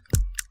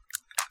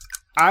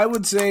 I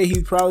would say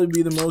he'd probably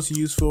be the most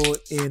useful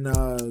in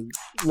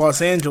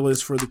Los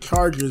Angeles for the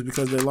Chargers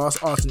because they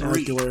lost Austin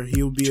Eckler.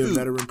 He'll be a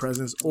veteran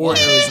presence, or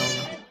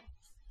Arizona.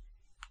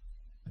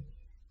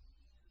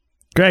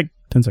 Greg,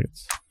 10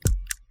 seconds.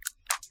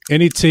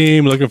 Any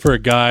team looking for a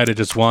guy to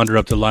just wander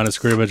up to the line of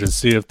scrimmage and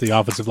see if the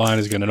offensive line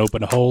is going to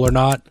open a hole or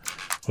not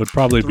would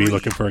probably be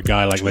looking for a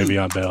guy like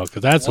Le'Veon Bell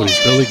because that's what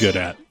he's really good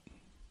at.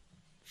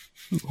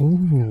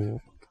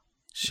 Ooh.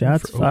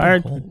 Shots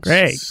fired.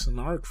 Greg.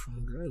 Snark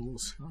from Greg.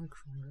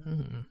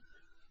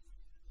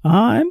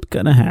 I'm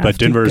going to have But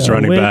Denver's to go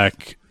running with...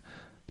 back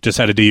just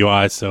had a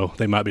DUI, so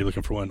they might be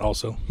looking for one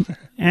also.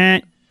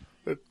 It's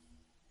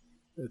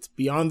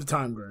beyond the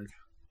time, Greg.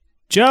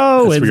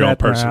 Joe That's wins for that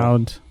personal.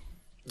 round.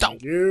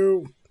 Thank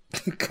you.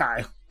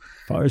 Kyle.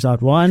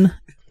 Farzad won.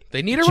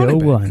 They need a Joe running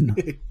back. won.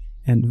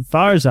 And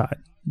Farzad,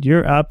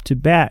 you're up to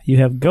bat. You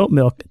have Goat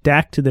Milk,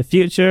 Dak to the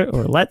Future,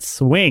 or Let's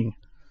Swing.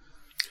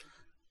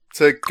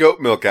 Take Goat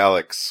Milk,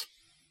 Alex.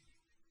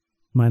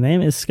 My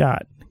name is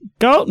Scott.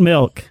 Goat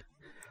Milk.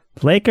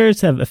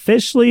 Lakers have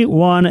officially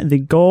won the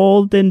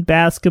Golden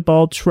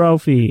Basketball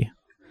Trophy.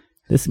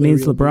 This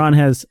means LeBron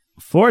has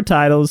 4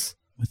 titles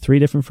with 3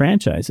 different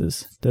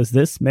franchises. Does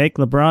this make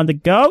LeBron the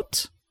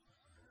GOAT?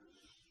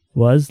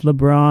 Was it a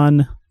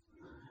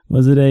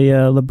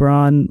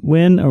LeBron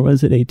win or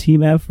was it a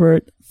team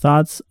effort?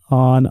 Thoughts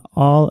on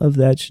all of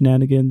that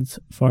shenanigans?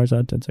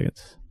 Farzad, 10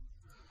 seconds.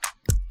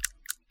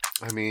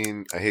 I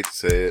mean, I hate to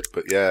say it,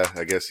 but yeah,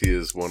 I guess he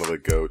is one of the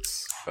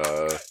GOATs.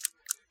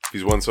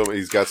 He's won so many,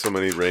 he's got so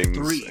many rings,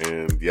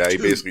 and yeah, he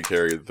basically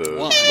carried the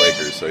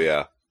Lakers, so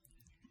yeah.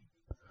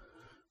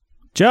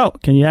 Joe,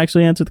 can you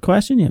actually answer the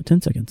question? You have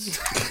 10 seconds.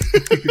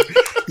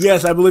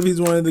 Yes, I believe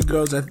he's one of the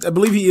GOATs. I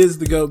believe he is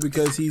the GOAT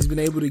because he's been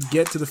able to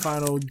get to the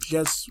final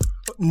just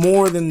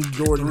more than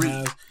Jordan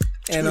has.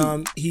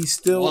 And he's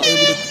still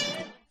able to...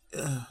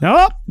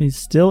 Nope, he's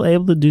still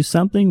able to do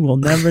something. We'll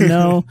never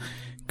know.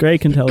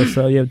 Greg can tell us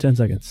so. You have 10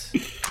 seconds.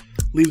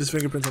 Leave his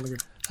fingerprints on the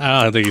ground.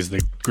 I don't think he's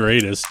the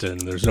greatest,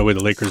 and there's no way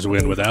the Lakers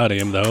win without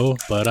him, though.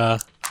 But, I'll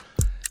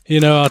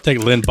take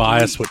Lynn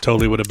Bias, what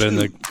totally would have been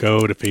the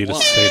GOAT if he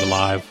just stayed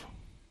alive.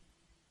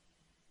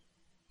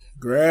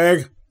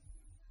 Greg.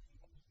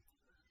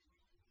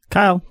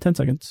 Kyle, 10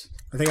 seconds.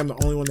 I think I'm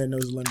the only one that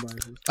knows Len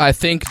Bias. I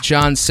think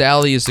John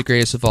Sally is the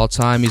greatest of all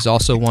time. He's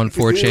also won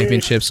 4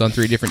 championships on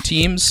 3 different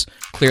teams.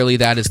 Clearly,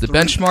 that is the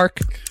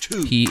benchmark.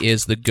 He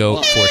is the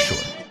GOAT for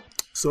sure.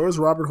 So is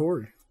Robert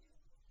Horry.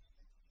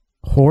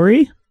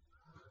 Horry?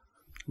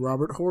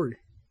 Robert Horry.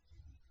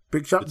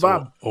 Big shot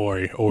Bob.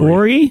 Horry.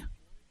 Horry?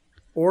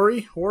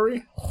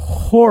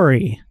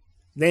 Horry.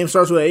 Name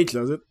starts with H,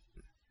 does it?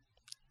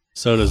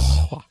 So does...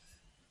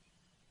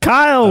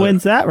 Kyle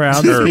wins that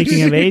round.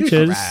 Speaking of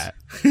H's.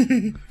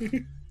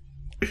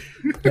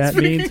 That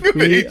means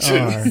we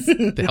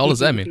are... The hell does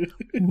that mean?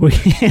 We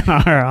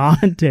are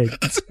on to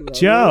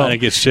Joe. I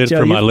get shit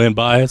for my Lynn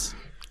Bias.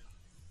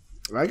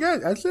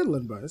 I said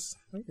Len Bias.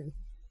 Okay.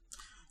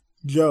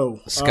 Joe.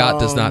 Scott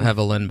does not have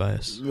a Lynn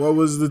Bias. What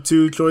was the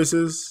 2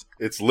 choices?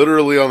 It's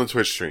literally on the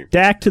Twitch stream.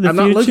 Dak to the I'm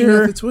Future. not looking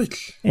at the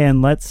Twitch.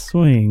 And Let's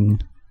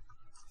Swing.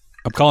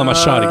 I'm calling my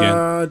shot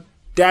again.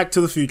 Dak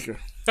to the Future.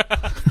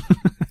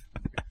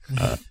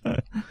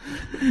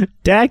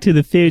 Dak to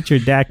the Future.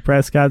 Dak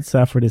Prescott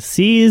suffered a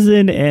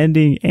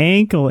season-ending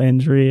ankle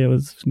injury. It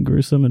was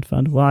gruesome and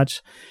fun to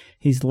watch.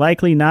 He's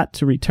likely not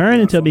to return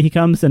until he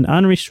becomes an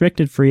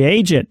unrestricted free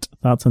agent.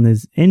 Thoughts on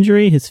his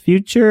injury, his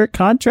future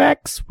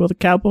contracts? Will the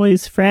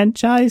Cowboys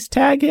franchise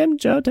tag him?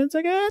 Joe, 10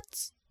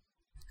 seconds.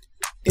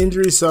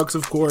 Injury sucks,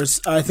 of course.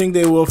 I think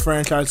they will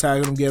franchise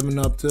tag him, give him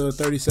up to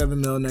 $37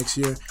 million next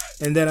year.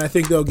 And then I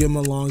think they'll give him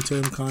a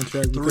long-term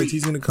contract because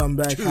he's going to come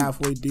back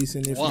halfway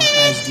decent, if not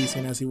as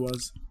decent as he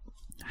was.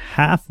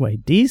 Halfway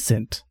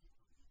decent?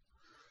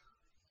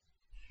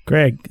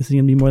 Greg, is he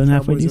going to be more than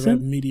halfway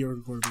decent?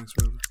 Mediocre quarterbacks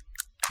forever.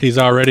 He's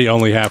already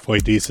only halfway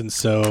decent,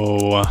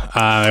 so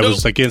I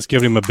was against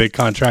giving him a big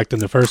contract in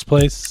the first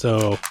place,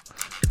 so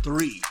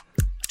 3,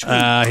 2,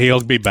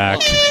 he'll be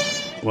back.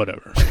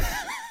 Whatever.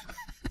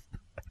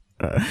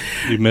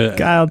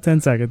 Kyle,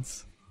 10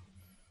 seconds.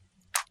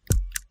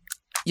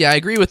 Yeah, I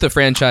agree with the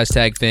franchise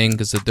tag thing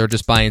because they're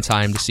just buying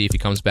time to see if he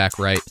comes back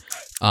right.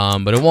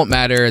 But it won't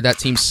matter. That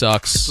team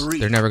sucks.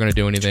 They're never going to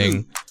do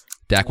anything.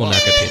 Dak will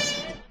not get paid.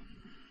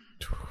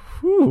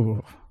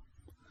 Whew.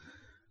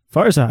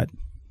 Farzad,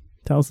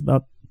 tell us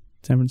about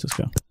San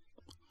Francisco.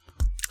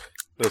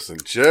 Listen,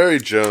 Jerry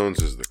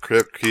Jones is the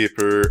crypt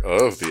keeper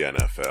of the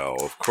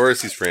NFL. Of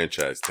course he's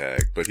franchise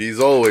tagged, but he's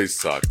always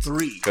sucked.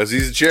 Because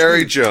he's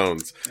Jerry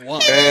Jones.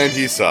 And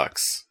he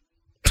sucks.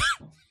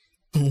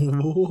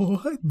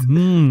 What?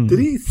 Did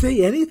he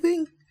say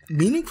anything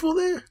meaningful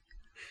there?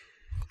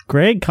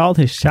 Greg called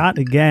his shot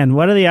again.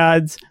 What are the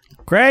odds?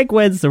 Greg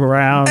wins the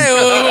round.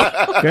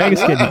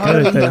 Greg's getting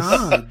good at this.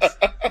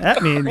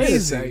 That means... Wait a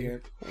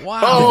second.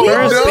 Wow. Oh,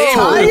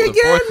 tie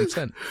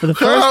again? For the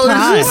first How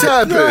time does this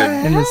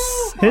happen? in the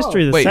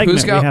history of the Wait, segment,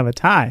 who's got- we have a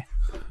tie.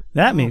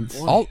 That means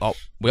We all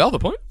have a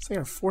point? It's like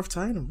our fourth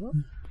tie in a row.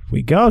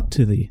 we go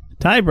to the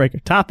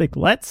tiebreaker topic.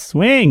 Let's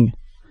swing.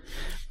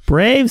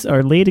 Braves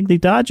are leading the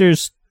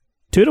Dodgers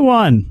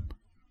 2-1.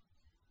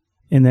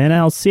 In the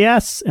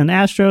NLCS, and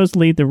Astros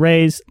lead the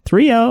Rays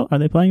 3-0. Are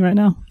they playing right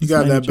now? You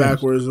got that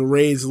backwards. The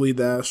Rays lead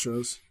the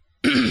Astros.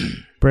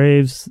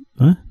 Braves.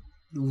 Huh?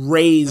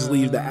 Rays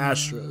lead the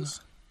Astros.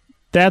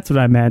 That's what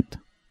I meant.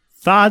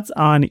 Thoughts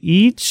on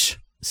each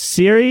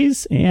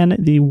series and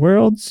the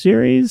World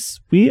Series?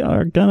 We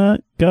are gonna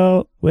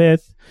go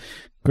with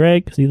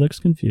Greg because he looks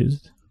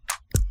confused.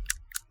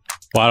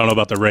 Well, I don't know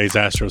about the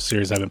Rays-Astros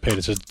series. I haven't paid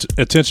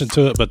attention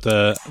to it, but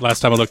the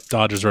last time I looked,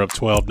 Dodgers are up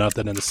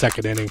 12-0 in the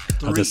second inning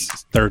of this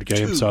third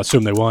game, so I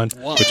assume they won,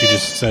 but you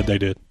just said they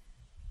did.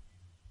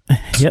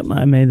 Yep,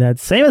 I made that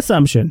same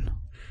assumption.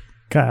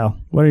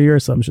 Kyle, what are your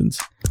assumptions?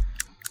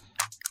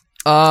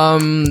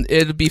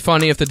 It'd be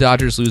funny if the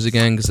Dodgers lose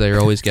again because they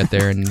always get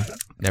there and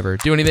never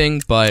do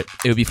anything, but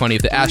it would be funny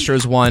if the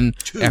Astros won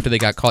after they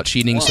got caught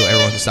cheating so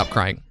everyone can stop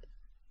crying.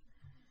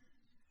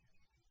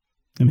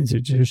 That means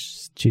you're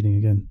just cheating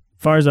again.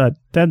 Farzad,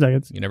 10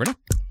 seconds. You never know.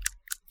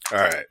 All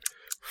right.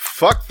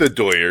 Fuck the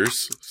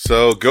Doyers.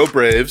 So go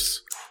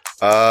Braves.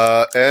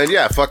 And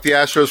yeah, fuck the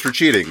Astros for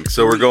cheating.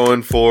 So we're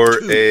going for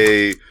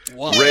a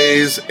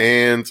Rays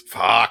and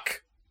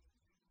fuck.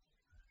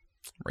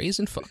 Rays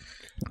and fuck.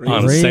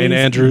 On St.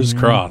 Andrew's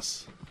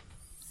Cross.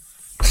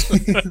 We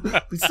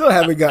still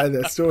haven't gotten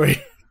that story.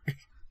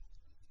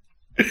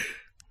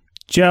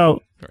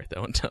 Joe, Write that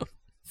one down.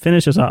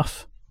 finish us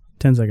off.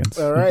 10 seconds.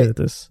 All You're right. good at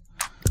this.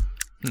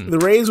 The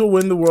Rays will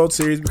win the World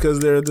Series because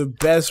they're the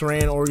best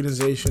ran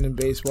organization in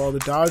baseball. The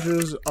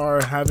Dodgers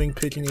are having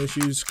pitching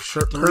issues.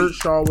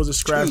 Kershaw was a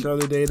scratch the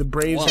other day. The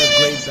Braves have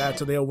great bats,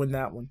 so they'll win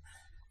that one.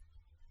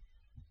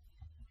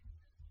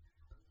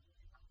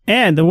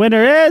 And the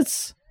winner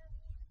is...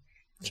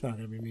 It's not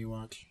going to be me,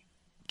 watch.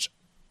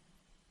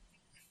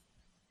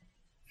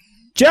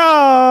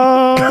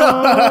 Joe!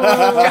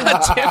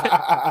 God damn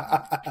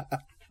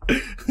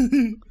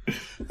it.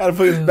 Had to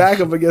put his back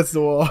up against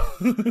the wall.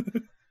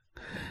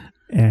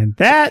 And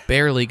that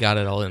Barely got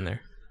it all in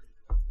there.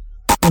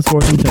 was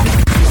 4th and 10.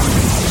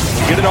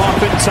 Get it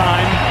off in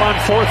time on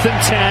 4th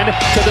and 10 to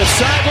the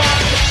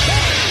sideline.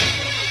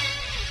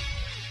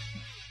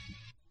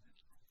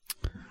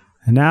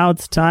 And now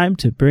it's time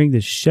to bring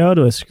the show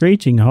to a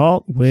screeching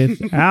halt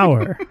with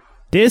our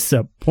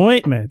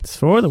disappointments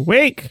for the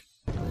week.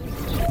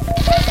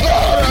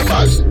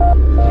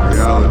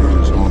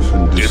 Reality is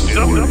often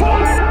disappointing.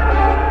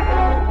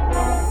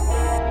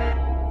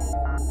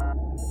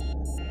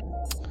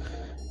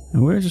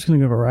 And we're just going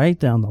to go right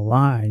down the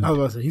line. I was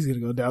about to say, he's going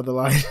to go down the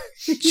line.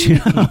 Joe,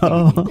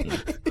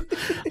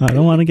 I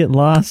don't want to get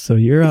lost, so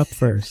you're up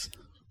first.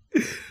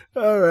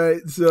 All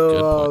right.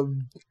 So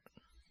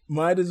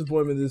my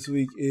disappointment this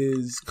week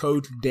is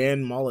Coach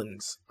Dan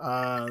Mullins.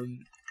 I'm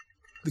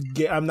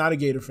not a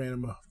Gator fan.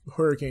 I'm a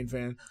Hurricane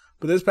fan.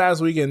 But this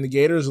past weekend, the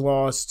Gators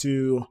lost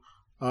to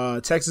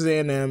Texas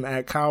A&M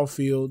at Kyle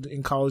Field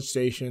in College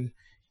Station.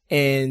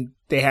 And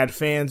they had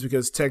fans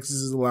because Texas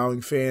is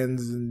allowing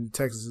fans, and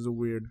Texas is a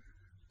weird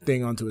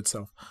thing unto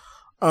itself.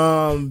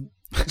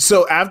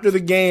 So after the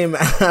game,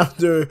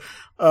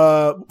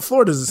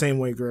 Florida's the same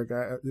way, Greg.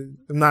 I'm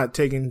not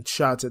taking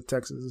shots at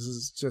Texas. This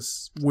is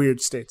just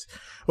weird states.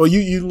 Well,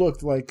 you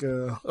looked like,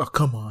 oh,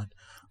 come on.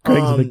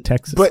 Greg's a big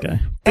Texas guy. Big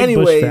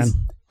Anyways,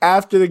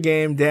 after the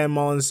game, Dan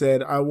Mullen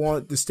said, I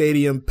want the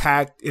stadium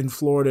packed in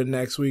Florida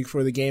next week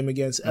for the game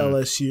against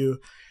LSU.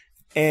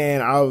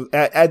 And I was,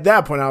 at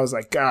that point, I was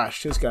like,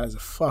 gosh, this guy's a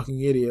fucking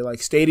idiot.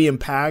 Like, stadium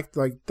packed,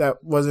 like,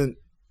 that was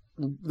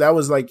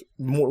like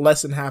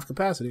less than half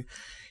capacity.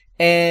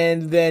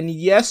 And then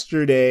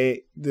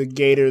yesterday, the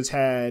Gators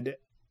had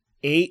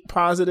 8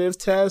 positive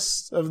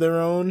tests of their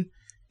own.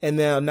 And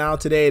then now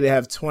today, they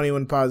have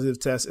 21 positive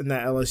tests, and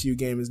that LSU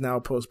game is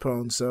now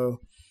postponed. So,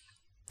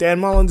 Dan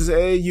Mullins,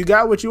 hey, you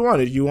got what you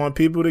wanted. You want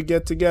people to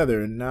get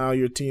together, and now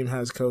your team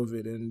has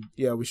COVID. And,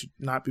 yeah, we should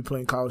not be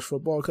playing college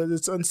football because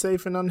it's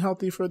unsafe and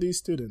unhealthy for these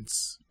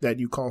students that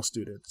you call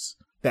students.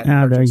 That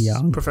are they're just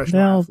young.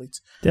 Professional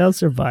athletes. They'll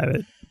survive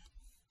it.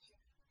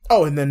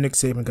 Oh, and then Nick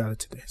Saban got it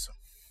today. So.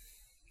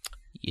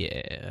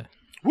 Yeah.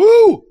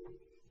 Woo!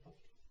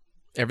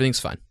 Everything's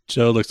fine.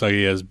 Joe looks like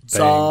he has bangs. It's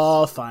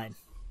all fine.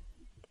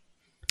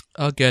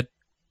 Oh, good.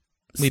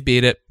 We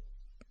beat it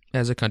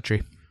as a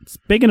country.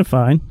 Speaking of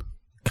fine,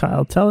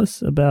 Kyle, tell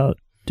us about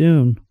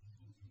Dune.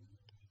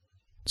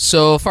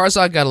 So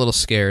Farzad got a little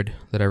scared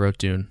that I wrote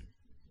Dune.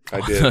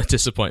 I did.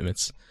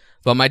 Disappointments.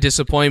 But my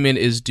disappointment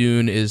is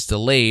Dune is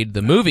delayed,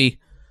 the movie,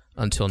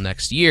 until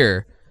next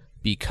year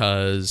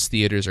because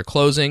theaters are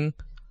closing,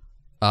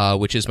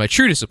 which is my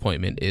true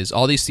disappointment, is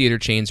all these theater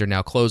chains are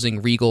now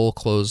closing. Regal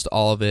closed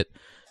all of it.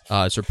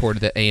 It's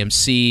reported that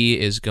AMC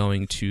is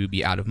going to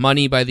be out of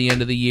money by the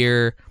end of the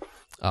year.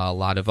 A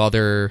lot of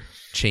other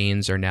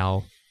chains are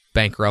now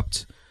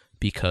bankrupt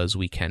because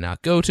we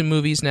cannot go to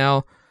movies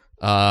now.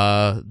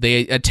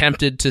 They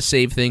attempted to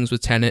save things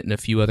with Tenet and a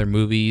few other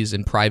movies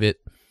and private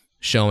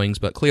showings,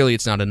 but clearly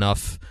it's not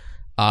enough.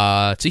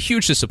 It's a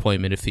huge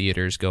disappointment if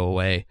theaters go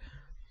away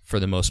for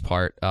the most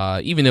part.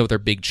 Even though they're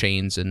big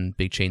chains and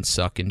big chains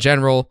suck in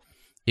general,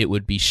 it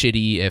would be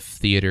shitty if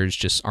theaters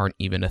just aren't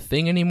even a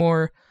thing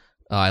anymore.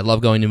 I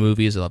love going to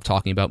movies. I love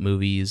talking about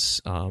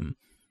movies.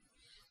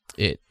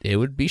 It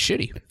would be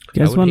shitty. You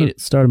guys want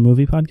to start a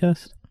movie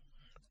podcast?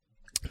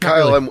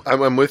 Kyle, really.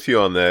 I'm with you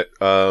on that.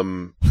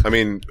 I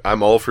mean,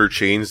 I'm all for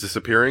chains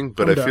disappearing,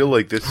 but I feel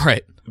like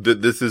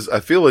this I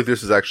feel like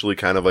this is actually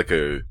kind of like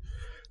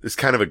it's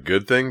kind of a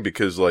good thing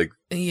because like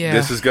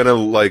this is gonna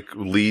like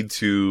lead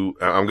to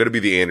I'm gonna be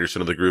the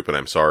Anderson of the group, and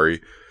I'm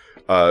sorry,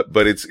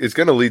 but it's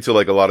gonna lead to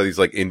like a lot of these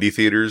like indie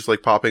theaters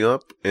like popping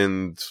up,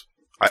 and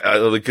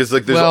because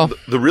like there's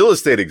the real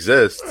estate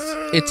exists.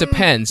 It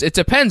depends. It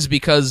depends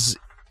because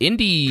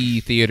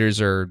indie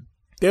theaters are.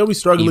 They'll be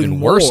struggling even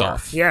more. Worse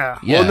off. Yeah.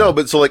 Well, no,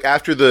 but so like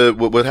after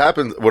what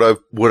happened,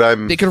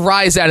 they could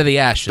rise out of the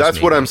ashes. That's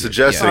maybe. What I'm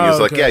suggesting is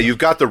like, you've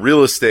got the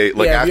real estate.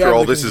 Like after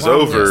all this is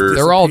over,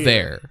 they're all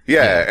there.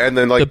 Yeah, and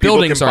then like the people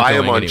buildings can buy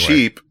them on anywhere.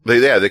 cheap.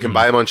 They can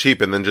buy them on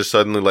cheap, and then just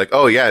suddenly like,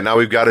 oh yeah, now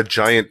we've got a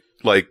giant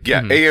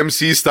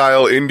AMC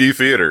style indie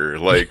theater.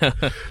 Like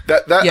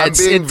that. I'm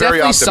being very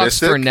optimistic. Sucks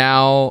for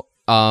now.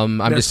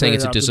 I'm just saying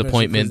it's a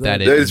disappointment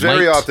that it's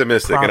very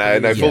optimistic,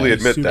 and I fully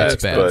admit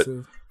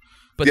that.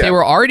 But they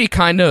were already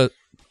kind of.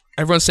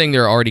 Everyone's saying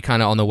they're already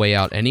kind of on the way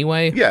out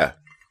anyway. Yeah,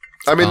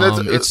 I mean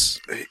it's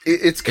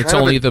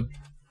only the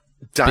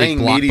dying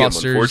big medium,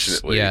 blockbusters.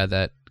 Unfortunately.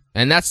 Yeah,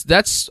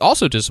 that's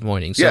also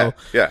disappointing. So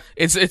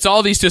it's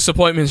all these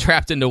disappointments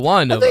wrapped into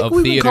one of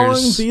we've theaters. Been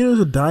calling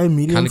theaters a dying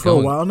medium for a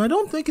while, and I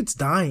don't think it's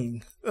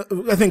dying.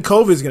 I think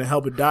COVID is going to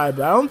help it die,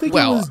 but I don't think.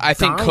 I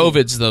think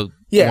COVID's the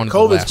one of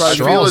COVID's the last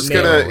straws.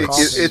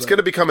 It's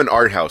gonna become an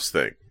art house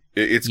thing.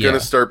 It's gonna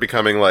start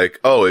becoming like,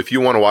 oh, if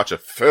you want to watch a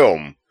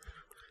film.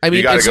 I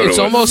mean, it's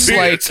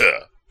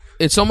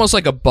almost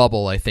like a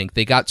bubble. I think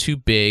they got too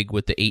big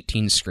with the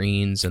 18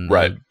 screens and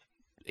the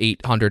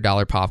 $800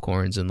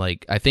 popcorns, and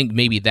like I think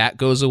maybe that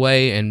goes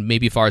away, and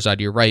maybe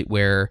Farzad, you're right,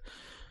 where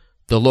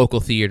the local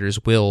theaters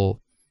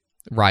will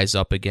rise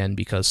up again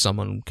because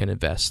someone can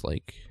invest.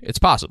 Like it's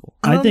possible.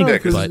 I think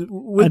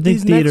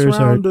theaters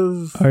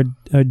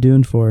are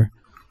doomed for.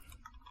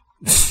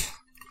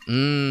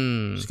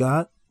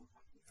 Scott.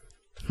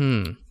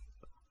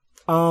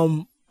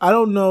 I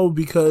don't know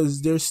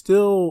because there's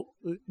still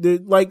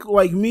like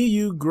me,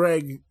 you,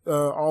 Greg,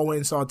 all went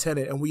and saw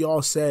Tenet, and we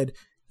all said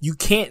you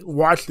can't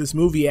watch this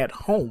movie at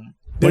home.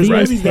 There's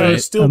movies that are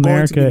still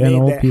America going to be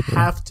made that people.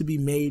 have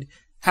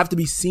to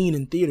be seen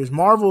in theaters.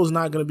 Marvel is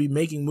not going to be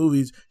making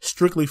movies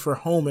strictly for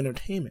home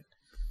entertainment.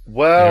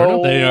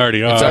 Well, they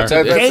already are.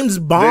 James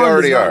Bond. They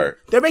already are.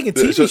 They're making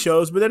TV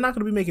shows, but they're not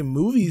going to be making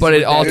movies. But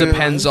it all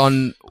depends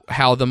on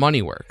how the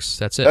money works.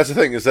 That's it. That's the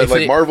thing is that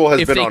Marvel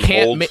has been on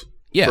hold.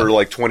 For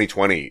like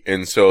 2020,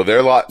 and so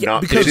they're they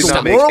did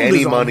not make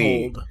any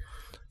money.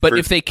 But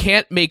if they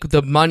can't make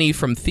the money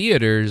from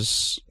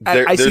theaters,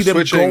 I see them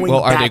switching. Going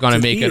are they going to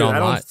make theater. it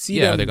online?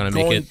 Are they going to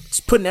make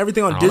it putting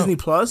everything on Disney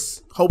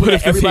Plus, hoping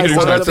that everybody's.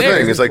 Well, that's the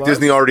thing. It's like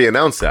Disney already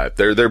announced that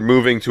they're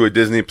moving to a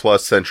Disney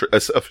Plus centric,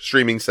 a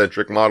streaming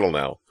centric model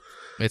now.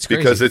 It's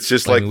crazy. Because it's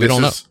just like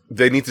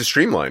they need to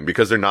streamline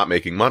because they're not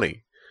making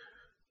money,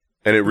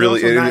 and it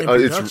really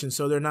it's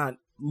so they're not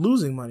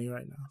losing money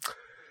right now.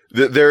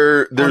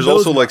 There's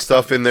also like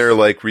stuff in their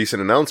like recent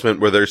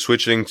announcement where they're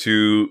switching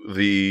to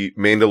the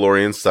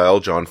Mandalorian style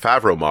Jon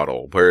Favreau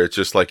model, where it's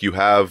just like you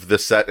have the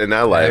set in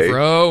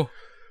LA,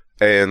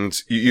 and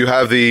you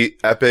have the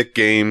Epic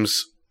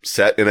Games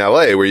set in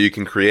LA where you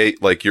can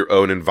create like your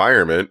own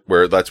environment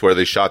where that's where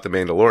they shot the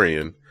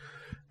Mandalorian,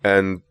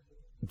 and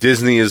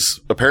Disney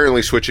is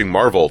apparently switching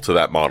Marvel to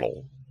that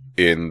model.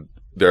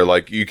 They're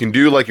like you can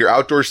do like your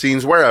outdoor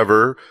scenes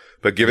wherever.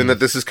 But given that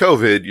this is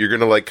COVID, you're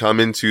going to like come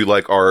into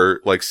like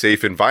our like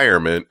safe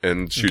environment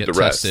and shoot the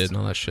rest. Tested and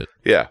all that shit.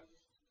 Yeah.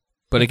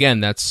 But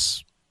again,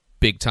 that's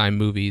big time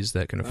movies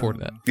that can afford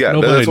that. Yeah.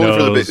 Nobody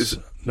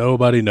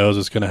knows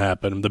what's going to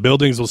happen. The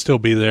buildings will still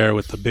be there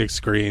with the big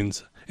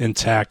screens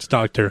intact. It's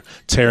not like they're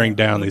tearing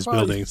down these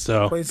buildings.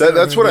 So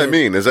that's what I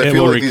mean is I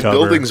feel like these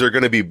buildings are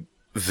going to be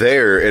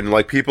there and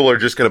like people are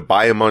just going to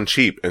buy them on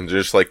cheap and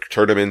just like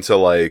turn them into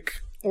like.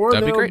 Or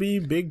there'll be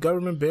big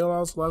government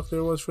bailouts like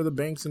there was for the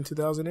banks in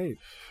 2008.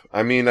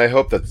 I mean, I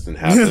hope that doesn't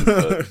happen.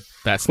 But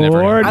that's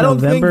never happened. I don't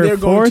think they're November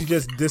going 4th, to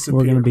just disappear.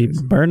 We're going to be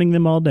burning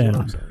them all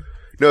down.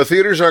 No,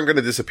 theaters aren't going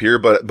to disappear,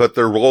 but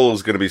their role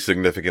is going to be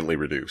significantly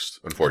reduced,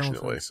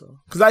 unfortunately.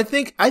 Because I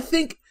think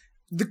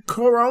the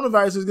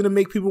coronavirus is going to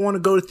make people want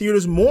to go to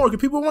theaters more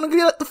because people want to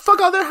get the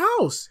fuck out of their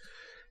house.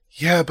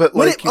 Yeah, but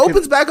when it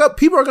opens back up,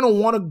 people are going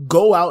to want to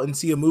go out and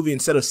see a movie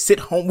instead of sit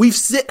home. We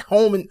sat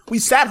home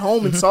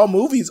and saw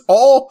movies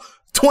all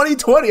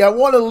 2020. I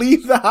want to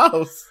leave the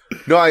house.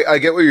 No, I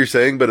get what you're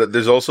saying, but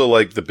there's also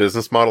like the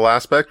business model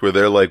aspect where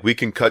they're like, we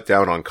can cut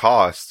down on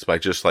costs by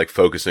just like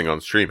focusing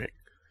on streaming.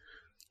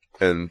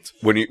 And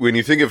when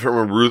you think of it from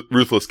a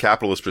ruthless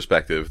capitalist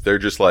perspective, they're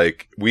just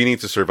like, we need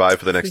to survive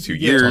for the next 2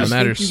 years.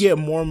 I think you get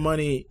more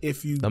money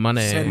if you send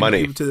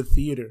people to the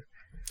theater.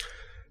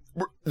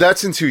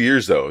 That's in 2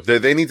 years, though.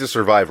 They need to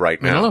survive right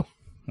now.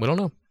 We don't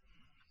know.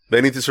 They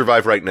need to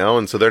survive right now,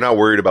 and so they're not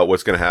worried about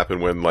what's going to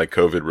happen when like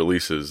COVID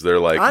releases. They're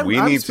like,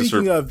 we need to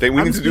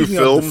do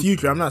film. Of the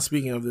future. I'm not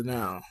speaking of the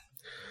now.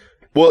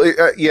 Well,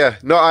 yeah,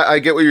 no, I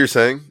get what you're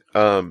saying.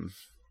 I'm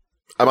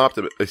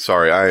optimistic.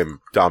 Sorry, I am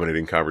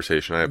dominating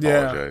conversation. I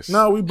apologize. Yeah.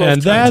 No, we both.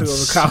 And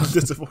that's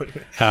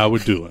disappointment. How we're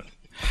doing.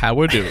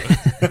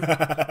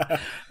 All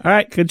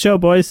right, good show,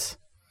 boys.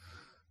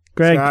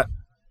 Greg, Scott.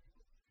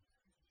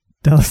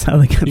 Tell us how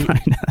they can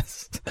find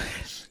us.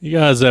 You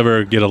guys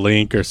ever get a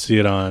link or see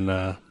it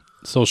on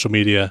social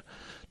media?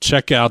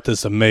 Check out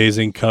this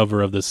amazing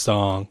cover of this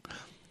song.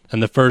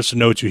 And the first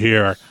note you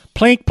hear are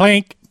plink,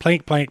 plink,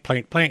 plink, plink,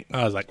 plink, plink.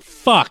 I was like,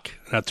 fuck.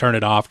 And I turn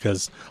it off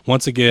because,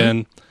 once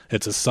again,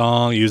 it's a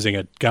song using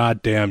a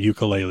goddamn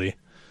ukulele.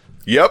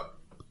 Yep.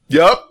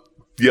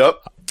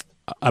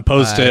 I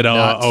posted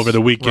over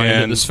the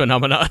weekend. This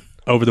phenomenon.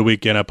 Over the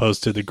weekend, I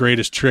posted the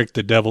greatest trick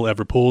the devil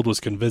ever pulled was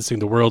convincing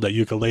the world that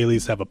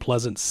ukuleles have a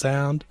pleasant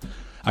sound.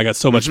 I got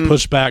so much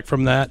pushback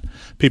from that.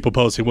 People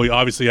posting, well, you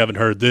obviously haven't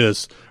heard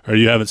this or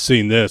you haven't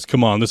seen this.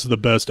 Come on, this is the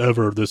best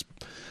ever of this.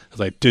 I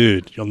was like,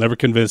 dude, you'll never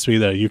convince me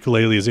that a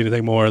ukulele is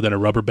anything more than a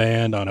rubber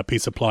band on a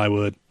piece of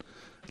plywood.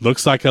 It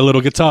looks like a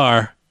little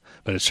guitar,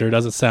 but it sure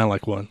doesn't sound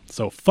like one.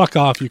 So fuck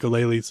off,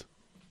 ukuleles.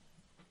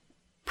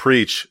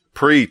 Preach.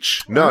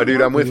 No,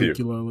 dude, I'm with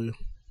you.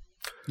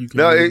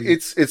 No,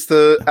 it's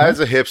the as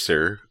a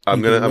hipster,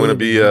 I'm gonna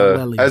be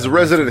as a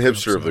resident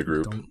hipster of the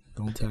group.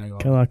 Don't tag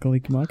off.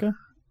 Kalakalikimaka?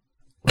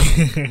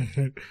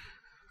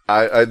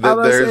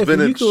 There's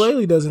been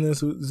ukulele doesn't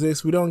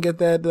exist. We don't get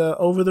that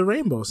Over the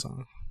Rainbow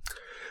song.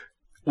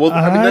 Well,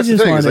 I mean that's the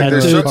thing. Is like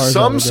there's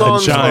some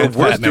songs are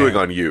worth doing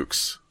on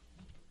ukes.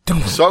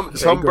 Some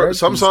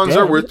songs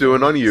are worth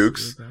doing on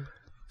ukes.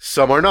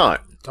 Some are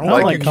not.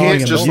 You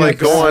can't just like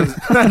go on.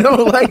 I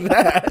don't like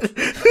that.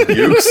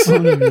 Ukes.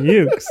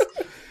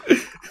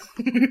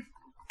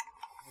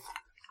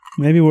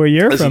 Maybe where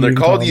you're from. They're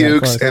called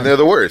ukes, and they're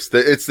the worst.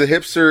 It's the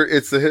hipster.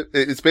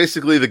 It's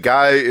basically the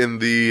guy in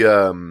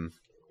the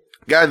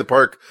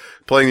park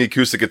playing the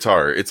acoustic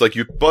guitar. It's like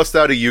you bust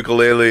out a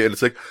ukulele, and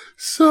it's like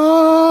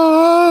somewhere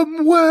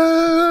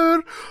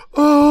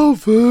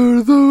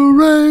over the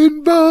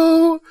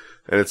rainbow,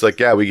 and it's like,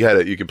 yeah, we get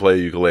it. You can play a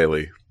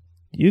ukulele.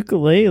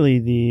 Ukulele,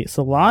 the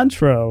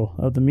cilantro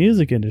of the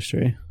music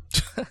industry.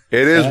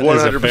 It is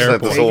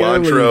 100% the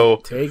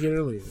cilantro. Take it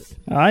or leave it.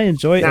 I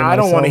enjoy it. I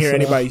don't want to hear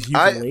anybody's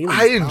ukulele.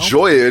 I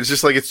enjoy it. It's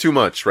just like it's too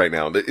much right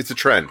now. It's a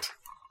trend.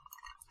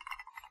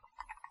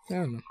 I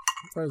don't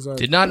know.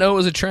 Did not know it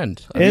was a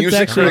trend. It's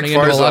actually turning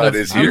into a lot of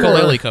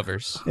ukulele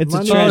covers. It's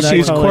a trend.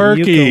 She's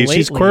quirky.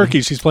 She's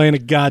quirky. She's playing a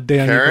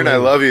goddamn Karen, ukulele. I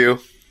love you.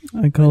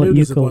 I call it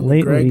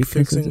ukulele. Greg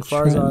fixing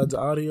Farzad's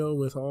audio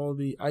with all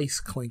the ice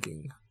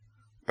clinking.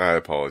 I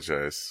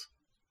apologize.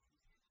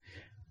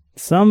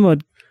 Some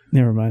would...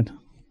 Never mind.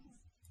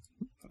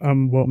 I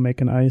won't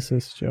make an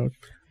ISIS joke.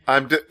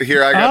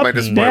 Here, I got my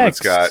disappointment,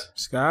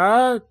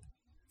 Scott.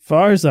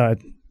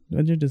 Farzad,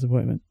 what's your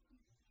disappointment?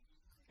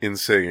 In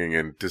singing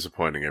and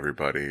disappointing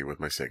everybody with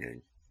my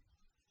singing.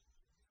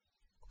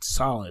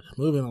 Solid.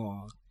 Moving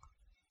along.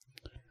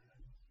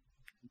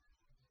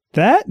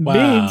 That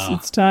means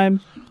it's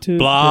time to...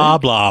 Blah,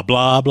 blah,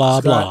 blah,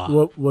 blah, Scott,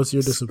 blah. What's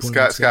your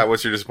disappointment? Scott,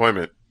 what's your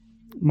disappointment?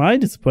 My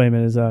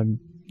disappointment is I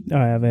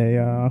have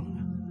a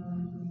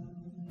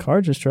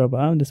car just drove by.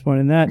 I'm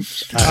disappointed in that.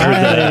 I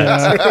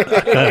heard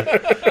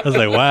that. I was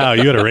like, wow,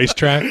 you at a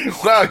racetrack?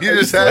 Wow, you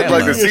just had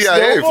like the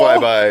CIA fly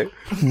by.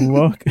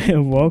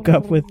 Woke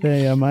up with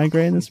a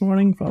migraine this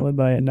morning, followed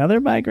by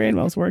another migraine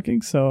while I was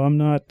working, so I'm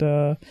not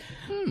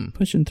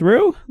pushing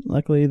through.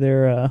 Luckily,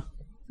 they're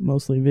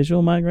mostly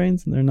visual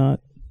migraines, and they're not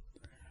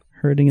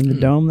hurting in the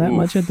dome that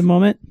much at the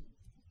moment.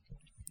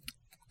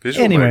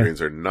 Visual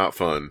migraines are not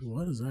fun.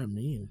 What does that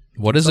mean?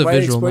 What is a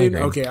visual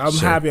migraine? Okay, I'm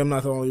happy I'm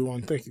not the only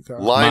one. Thank you, Kyle.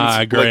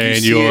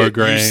 Migraine, like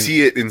you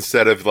see it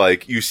instead of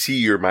like you see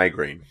your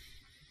migraine.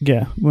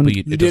 Yeah.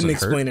 You didn't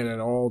explain it at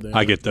all. There.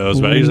 I get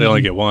those, but I usually only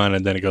get one,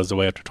 and then it goes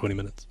away after 20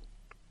 minutes.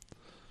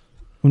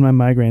 When my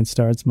migraine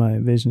starts, my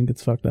vision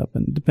gets fucked up,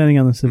 and depending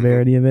on the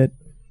severity of it,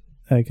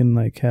 I can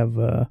like have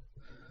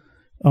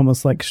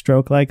almost like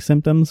stroke-like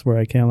symptoms where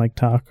I can't like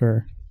talk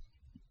or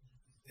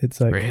it's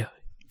like really?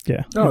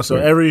 Yeah. Oh, so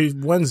every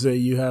Wednesday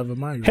you have a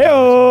migraine.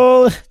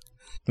 Hey-oh!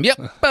 Yep.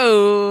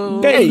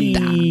 Oh.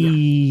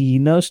 Hey,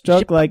 no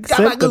stroke like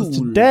symptoms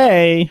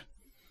today.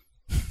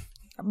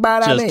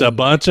 Just a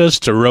bunch of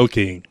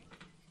stroking.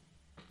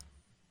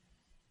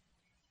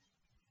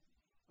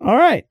 All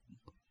right.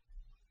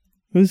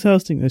 Who's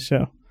hosting this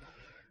show?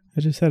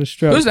 I just had a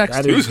stroke. Who's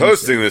next? Who's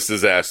hosting this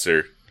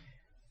disaster?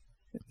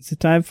 It's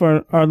time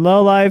for our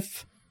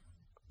lowlights.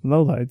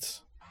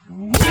 Lowlife's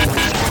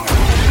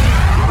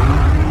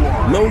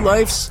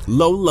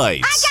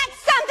lowlights. I got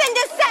something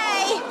to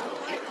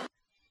say.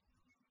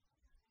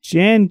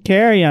 Jan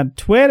Carey on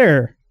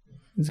Twitter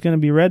is going to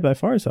be read by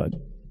Farzad.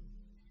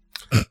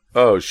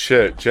 Oh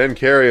shit! Jen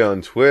Carey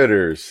on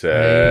Twitter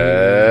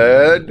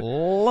said,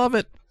 "Love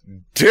it.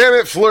 Damn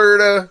it,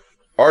 Florida."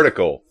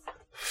 Article: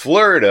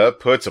 Florida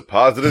puts a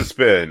positive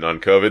spin on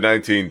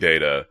COVID-19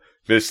 data,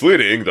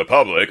 misleading the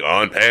public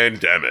on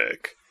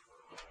pandemic.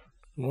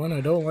 One,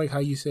 I don't like how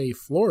you say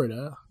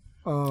Florida.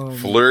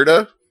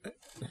 Florida?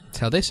 That's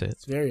how they say it.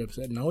 It's very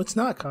upsetting. No, it's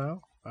not,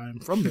 Kyle. I'm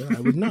from there. I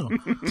would know.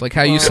 It's like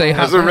how you say Hotlanta.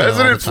 As a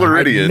resident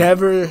Floridian. I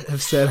never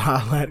have said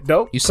Hotlanta.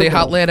 Nope. You say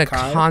Hotlanta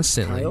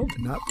constantly. Kyle,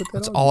 not put that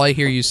That's on. all I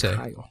hear you say.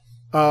 Kyle.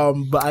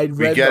 But I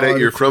read We get it.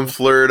 You're from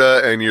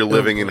Florida and you're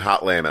living in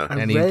Hotlanta.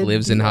 And he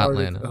lives in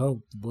Hotlanta.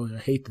 Oh, boy. I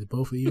hate the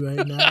both of you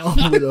right now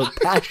with a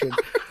passion.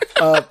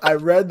 I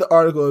read the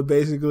article and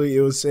basically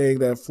it was saying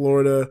that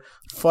Florida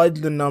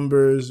fudged the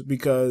numbers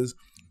because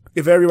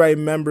if everybody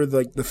remembered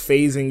like the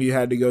phasing you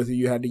had to go through,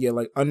 you had to get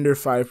like under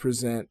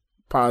 5%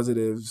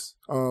 positives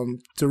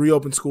to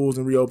reopen schools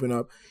and reopen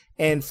up.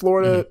 And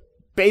Florida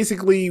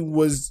basically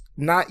was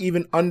not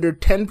even under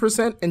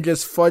 10% and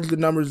just fudged the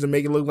numbers to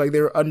make it look like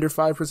they were under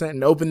 5%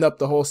 and opened up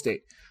the whole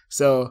state.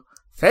 So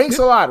thanks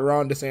a lot,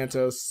 Ron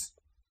DeSantis.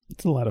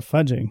 It's a lot of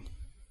fudging.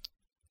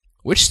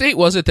 Which state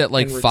was it that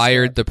like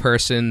fired the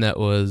person that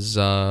was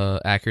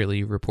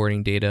accurately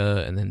reporting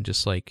data and then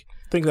just like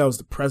I think that was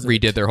the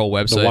president. Redid their whole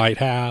website? The White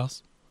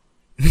House.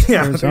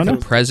 Yeah, Arizona?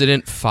 The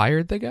president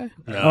fired the guy?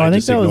 I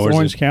think that was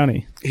Orange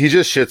County. He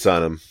just shits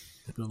on him.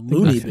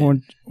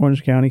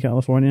 Orange County,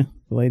 California.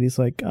 The lady's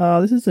like,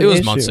 "Oh, this is an issue." It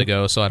was months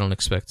ago, so I don't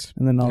expect.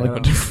 And then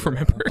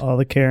all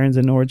the Karens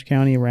in Orange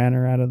County ran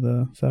her out of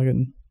the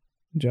fucking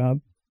job.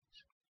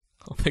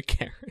 All the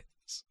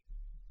Karens.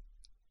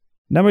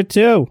 Number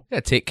 2. Yeah,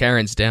 take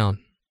Karens down.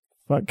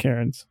 Fuck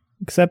Karens.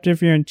 Except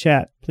if you're in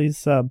chat. Please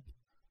sub.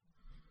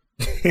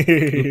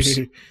 Oops.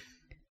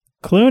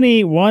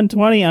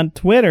 Clooney120 on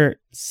Twitter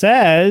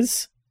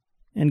says,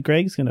 and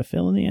Greg's going to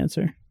fill in the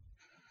answer.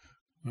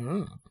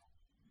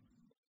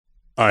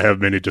 I have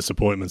many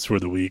disappointments for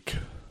the week.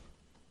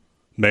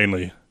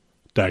 Mainly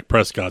Dak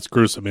Prescott's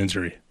gruesome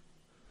injury.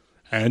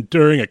 And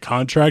during a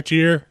contract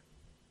year.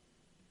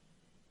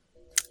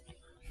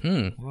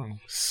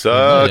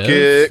 Suck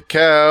it,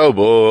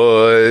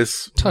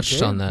 Cowboys.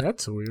 Touched on that.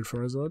 That's a weird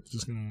phrase.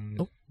 Just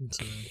gonna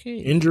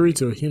injury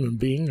to a human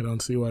being. I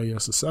don't see why he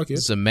has to suck it.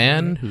 It's a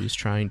man who's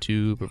trying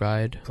to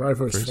provide for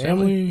his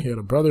family. He had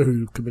a brother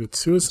who committed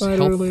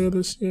suicide earlier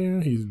this year.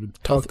 He's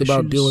talked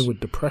about dealing with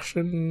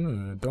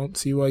depression. I don't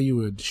see why you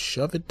would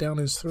shove it down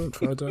his throat.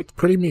 That's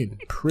pretty mean.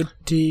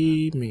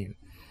 Pretty mean.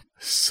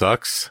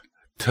 Sucks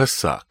to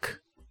suck.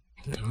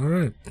 All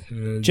right.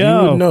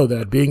 Joe. You would know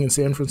that being in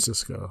San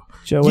Francisco.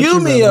 Joe,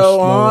 Yumio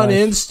on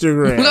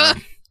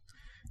Instagram.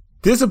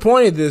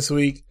 Disappointed this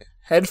week.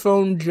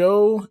 Headphone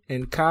Joe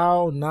and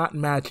Kyle not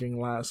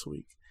matching last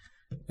week.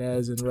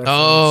 As in reference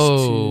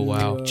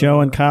to,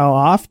 Joe and Kyle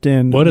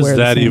often What does wear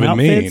that the same even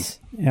outfits,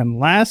 and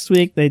last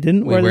week they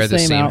didn't wear the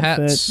same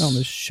outfit hats on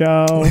the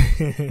show,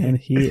 and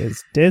he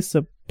is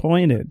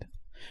disappointed.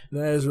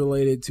 That is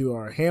related to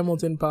our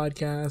Hamilton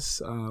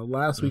podcast.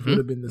 Last week would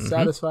have been the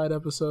Satisfied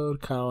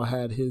episode. Kyle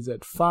had his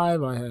at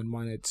 5. I had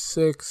mine at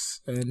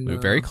 6. And we're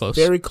very close.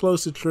 Very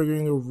close to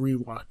triggering a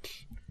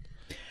rewatch.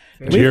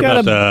 Did you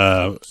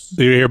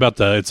hear about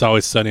the It's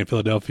Always Sunny in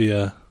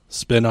Philadelphia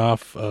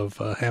spinoff of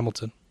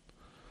Hamilton?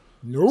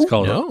 No. It's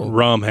called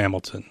Rum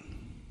Hamilton.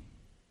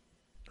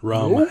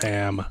 Rum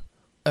Ham.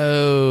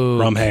 Oh.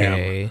 Rum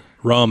Ham.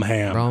 Rum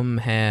Ham. Rum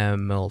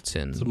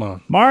Hamilton. Come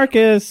on.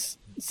 Marcus,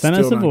 send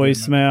us a Still not getting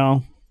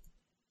voicemail.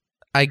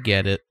 I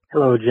get it.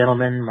 Hello,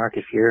 gentlemen.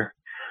 Marcus here.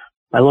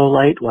 My low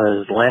light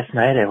was last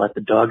night I let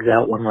the dogs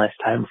out one last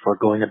time before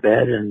going to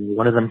bed, and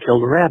one of them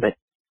killed a rabbit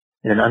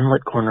in an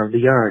unlit corner of the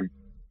yard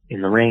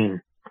in the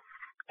rain.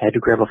 I had to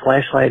grab a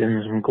flashlight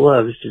and some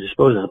gloves to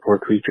dispose of the poor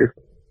creature.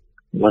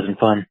 It wasn't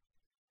fun.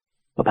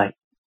 Bye-bye.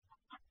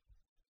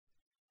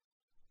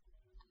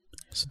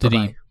 So did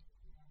he...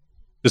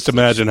 Just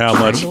imagine how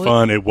much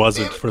fun it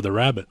wasn't for the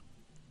rabbit.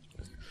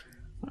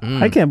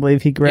 I can't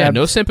believe he grabbed...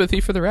 no sympathy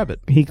for the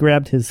rabbit. He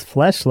grabbed his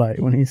flashlight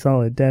when he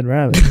saw a dead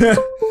rabbit. It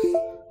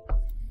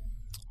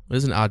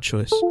was an odd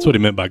choice. That's what he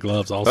meant by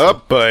gloves also.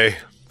 Up, boy.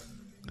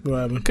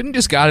 Couldn't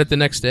just got it the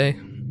next day.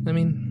 I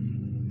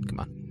mean, come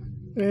on.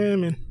 Yeah,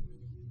 man.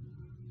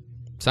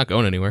 It's not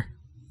going anywhere.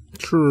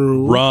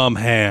 True. Rum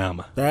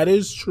Ham. That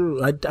is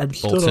true. I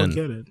still don't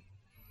get it.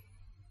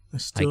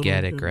 I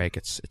get it, Greg.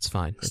 It's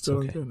fine. It's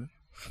okay.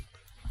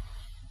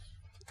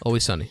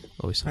 Always Sunny.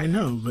 Always Sunny. I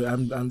know, but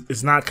I'm.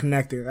 It's not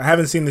connected. I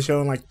haven't seen the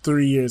show in like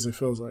 3 years. It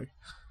feels like.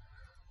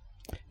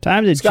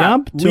 Time to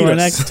jump to our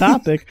next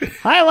topic.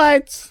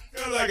 Highlights.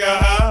 Stories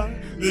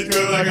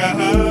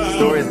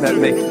that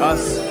make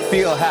us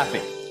feel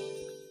happy.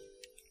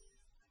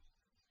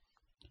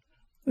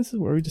 This is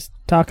where we just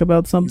talk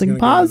about something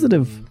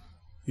positive.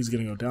 He's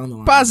gonna go down the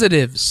line.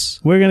 Positives.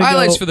 We're gonna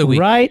highlights go for the week.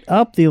 Right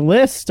up the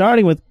list,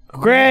 starting with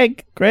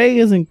Greg. Greg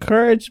is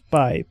encouraged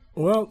by.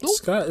 Well,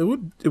 Scott,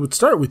 it would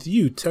start with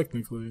you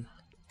technically.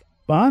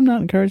 But I'm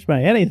not encouraged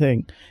by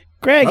anything.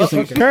 Greg is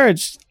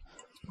encouraged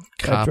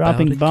by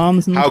dropping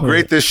bombs. In the how toilet.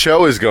 great this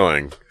show is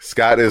going.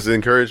 Scott is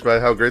encouraged by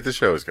how great this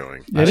show is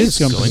going. It is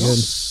going good.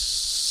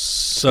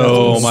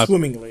 So my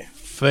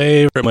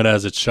favorite moment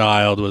as a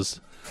child was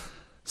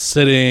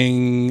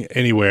sitting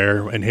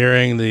anywhere and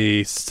hearing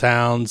the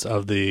sounds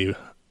of the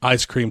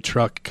ice cream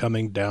truck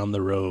coming down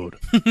the road.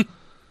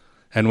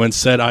 And when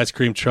said ice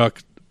cream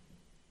truck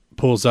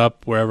pulls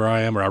up wherever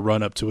I am or I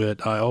run up to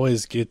it, I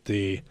always get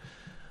the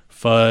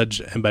fudge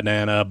and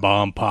banana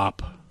bomb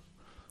pop.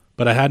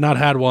 But I had not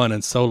had one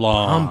in so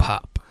long. Bomb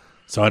pop.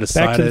 So I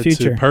decided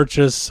to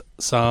purchase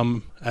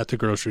some at the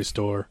grocery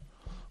store,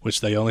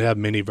 which they only have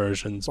mini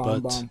versions.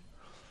 But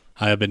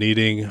I have been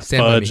eating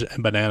fudge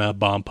and banana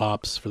bomb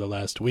pops for the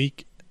last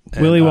week.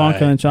 Willy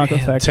Wonka and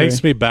Chocolate Factory. It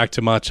takes me back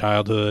to my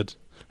childhood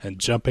and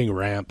jumping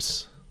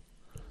ramps.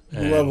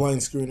 Love Line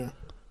Schooner.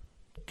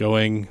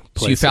 Going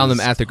places. So you found them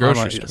at the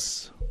grocery store?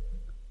 Yes.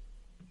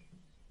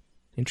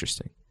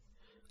 Interesting.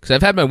 Because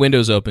I've had my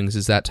windows open because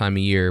it's that time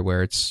of year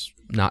where it's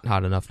not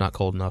hot enough, not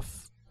cold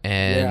enough.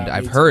 And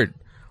I've heard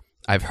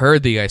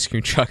the ice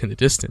cream truck in the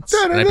distance.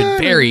 And I've been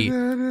very,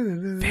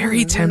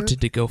 very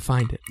tempted to go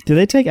find it. Do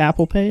they take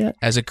Apple Pay yet?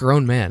 As a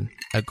grown man,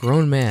 I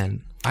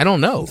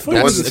don't know. The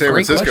ones in San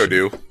Francisco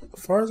do.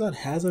 Farzad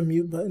has a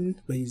mute button,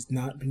 but he's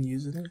not been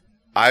using it.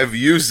 I've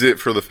used it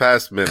for the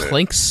past minute.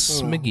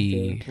 Clanks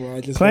McGee. Well,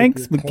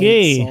 Clanks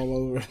McGee. All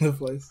over the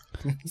place.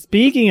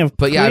 Speaking of,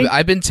 but yeah,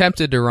 I've been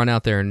tempted to run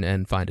out there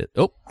and find it.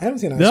 Oh, I haven't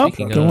seen nope,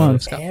 go on.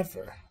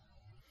 Ever.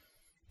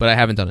 But I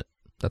haven't done it.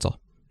 That's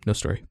all. No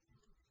story.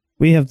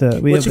 We have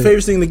the. What's your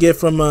favorite thing to get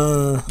from?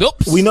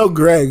 We know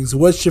Greg's.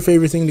 What's your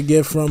favorite thing to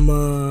get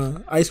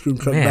from ice cream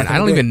truck? Man, I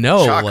don't even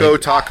know. Choco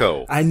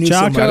Taco. I knew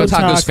Choco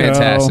Taco's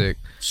fantastic.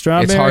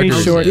 Strawberry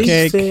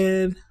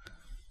shortcake.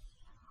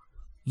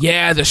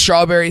 Yeah, the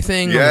strawberry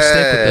thing on the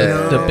stick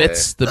with the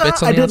bits. The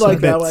bits on I the outside. Like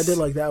that one. I did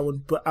like that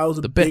one, but I was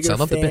a bigger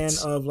fan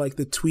bits. of like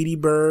the Tweety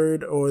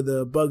Bird or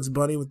the Bugs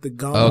Bunny with the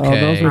gum. Okay,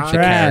 those were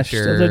trash.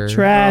 Those are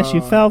trash.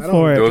 You fell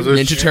for it. Those are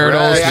Ninja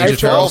Turtles. I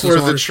fell for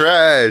the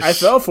trash. I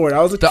fell for it.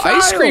 I was a child. The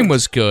ice cream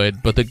was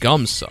good, but the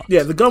gum sucked.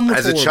 Yeah, the gum was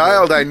As a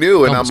child, I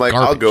knew, and I'm like,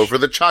 garbage. I'll go for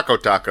the Choco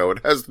Taco.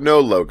 It has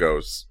no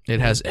logos. It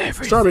has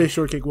everything. Strawberry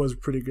shortcake was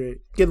pretty great.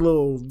 Get a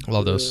little.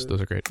 Love those.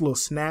 Those are great. Little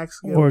snacks.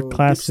 Or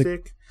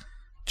classic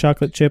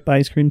chocolate chip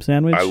ice cream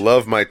sandwich. I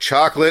love my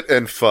chocolate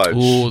and fudge.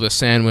 Ooh, the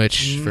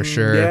sandwich for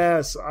sure.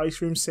 Yes, ice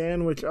cream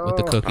sandwich. With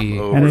the cookie.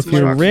 And if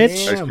you're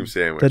rich, ice cream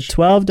sandwich. the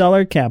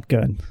 $12 cap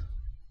gun.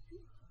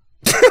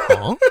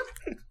 Huh?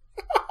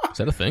 Is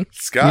that a thing?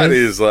 Scott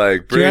is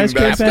like bringing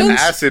back some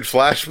acid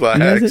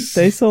flashbacks.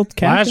 They sold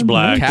cap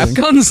guns. Cap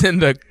guns in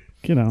the.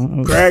 You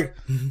know, Greg.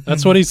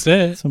 That's what he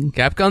said. Some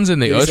cap guns in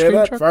the ice cream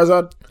truck.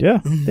 Farzad? Yeah,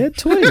 they had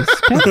toys.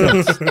 Cap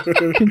guns.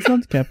 You can sell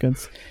cap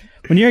guns.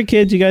 When you're a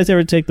kid, you guys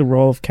ever take the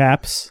roll of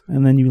caps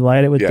and then you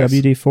light it with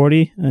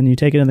WD-40 and you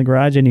take it in the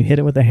garage and you hit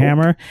it with a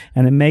hammer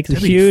and it makes a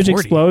huge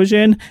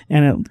explosion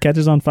and it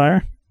catches on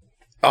fire?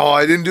 Oh,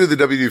 I didn't do the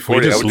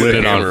WD-40. just I would do lit the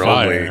it on hammer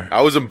fire. only.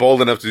 I wasn't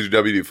bold enough to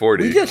do WD-40.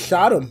 We just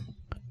shot him.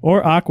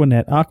 Or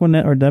Aquanet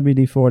or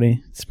WD-40.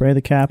 Spray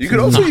the caps. You could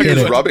also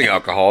use rubbing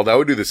alcohol. That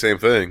would do the same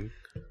thing.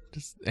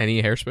 Just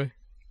any hairspray.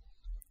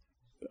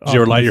 Did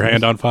you ever light your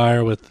hand on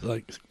fire with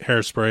like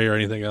hairspray or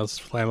anything else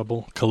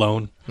flammable?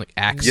 Cologne? Like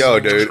Axe? Yo,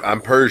 dude, I'm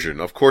Persian.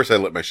 Of course I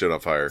lit my shit on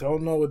fire.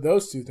 Don't know what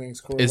those two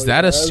things correlate. Is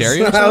that a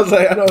stereotype? I was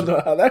like, I don't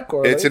know how that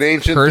correlates. It's an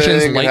ancient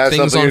Persians thing. It light has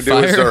things something on to do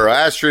with fire?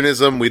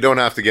 Zoroastrianism. We don't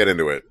have to get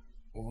into it.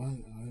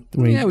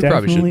 We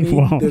probably should.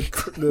 won't.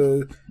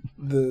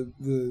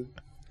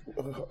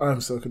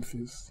 I'm so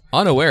confused.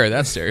 Unaware of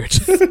that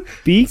stereotype.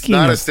 It's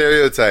not a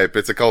stereotype.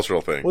 It's a cultural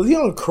thing. Was he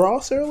on a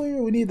cross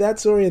earlier? We need that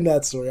story and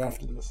that story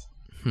after this.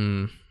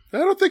 I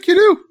don't think you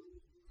do.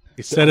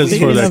 He said it's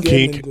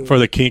for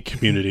the kink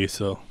community,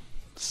 so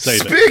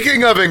save it.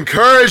 Speaking of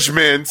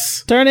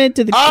encouragements, turn it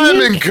to the I'm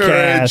kink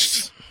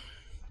encouraged cast.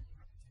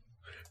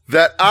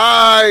 that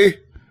I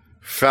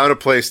found a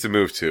place to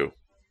move to.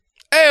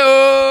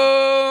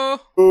 Ayo!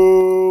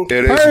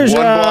 It is Persia.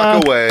 1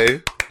 block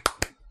away.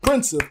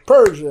 Prince of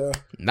Persia.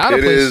 Not a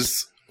It place.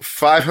 is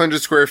 500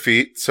 square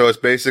feet, so it's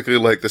basically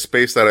like the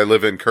space that I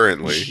live in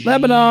currently.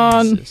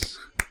 Lebanon.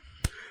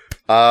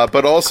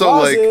 But also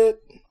Closet. like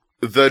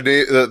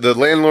the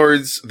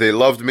landlords, they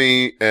loved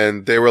me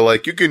and they were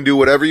like, you can do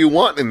whatever you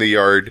want in the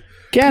yard.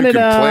 Canada. You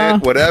can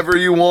plant whatever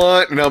you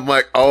want. And I'm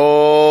like,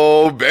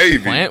 oh,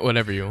 baby. Plant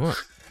whatever you want.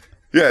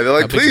 Yeah, they're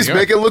like, How big's please your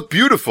make it look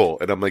beautiful.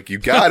 And I'm like, you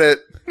got it.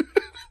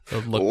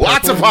 Look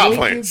Lots of purple. pot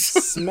plants.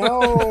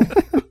 Smell.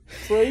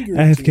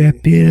 I've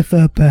got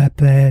beautiful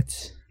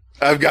puppets.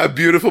 I've got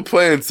beautiful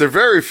plants. They're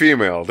very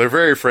female. They're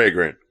very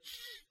fragrant.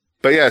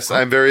 But yes,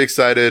 I'm very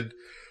excited.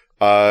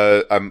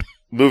 I'm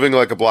moving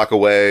like a block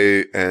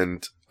away,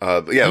 and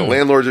the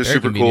landlords are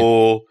super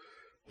cool.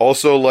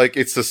 Also, like,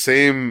 it's the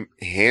same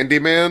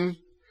handyman,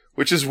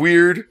 which is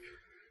weird.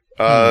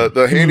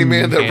 The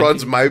handyman that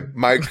runs my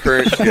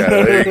current... Yeah,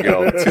 there you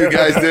go. Two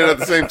guys did it at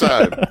the same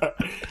time.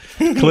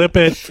 Clip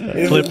it.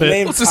 Clip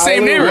it. It's the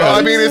same neighborhood. Well,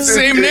 I mean, it's the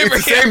same neighborhood.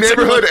 It's the same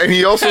neighborhood, and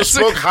he also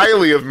spoke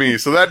highly of me,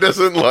 so that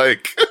doesn't,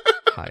 like...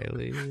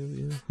 highly.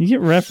 You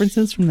get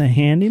references from the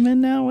handyman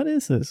now? What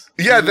is this?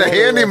 Yeah, the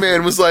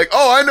handyman was like,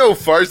 "Oh, I know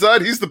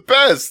Farzad. He's the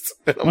best."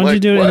 And I'm Why don't you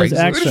do it in his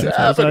 "What is accent?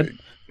 happening?"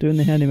 Doing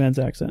the handyman's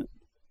accent.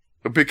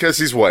 Because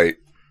he's white.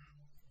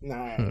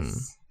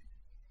 Nice.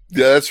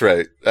 Yeah, that's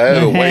right. I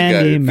have a white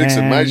guy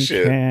fixing my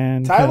shit.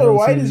 Tyler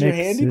White is your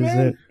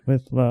handyman? It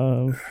with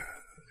love.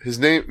 His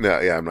name?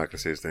 No, yeah, I'm not gonna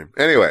say his name.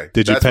 Anyway,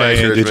 Did you pay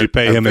him in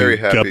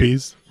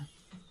guppies?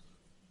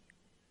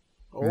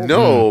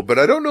 No, but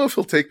I don't know if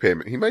he'll take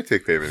payment. He might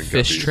take payment in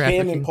fish guppies.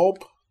 trafficking. Ham and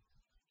pulp.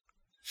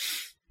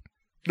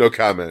 No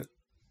comment.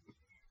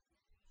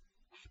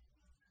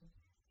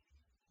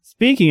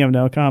 Speaking of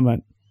no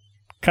comment,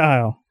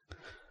 Kyle,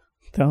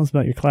 tell us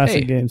about your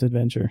classic games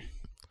adventure.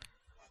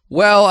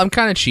 Well, I'm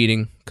kind of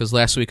cheating because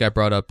last week I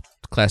brought up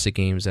classic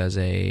games as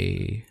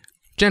a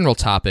general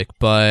topic,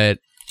 but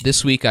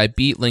this week I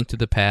beat Link to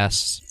the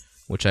Past,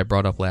 which I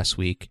brought up last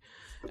week.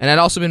 And I'd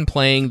also been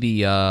playing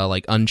the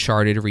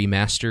Uncharted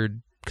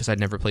remastered because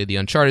I'd never played the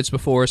Uncharteds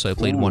before, so I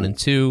played 1 and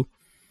 2.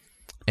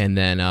 And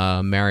then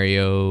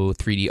Mario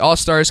 3D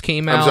All-Stars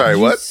came out. I'm sorry,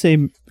 what?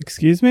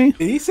 Excuse me?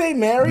 Did he say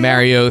Mario?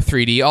 Mario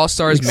 3D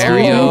All-Stars.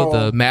 Mario,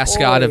 the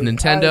mascot of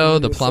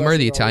Nintendo, the plumber,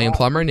 the Italian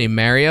plumber named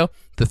Mario.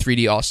 The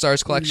 3D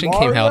All-Stars collection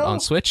came out on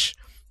Switch.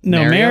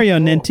 No, Mario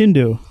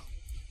Nintendo.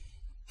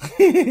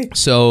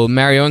 So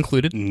Mario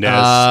included.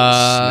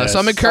 NES. So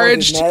I'm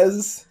encouraged.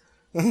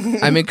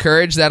 I'm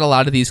encouraged that a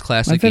lot of these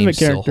classic games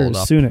still hold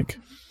up. Sunic.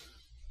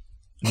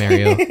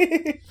 Mario.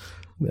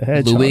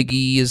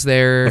 Luigi is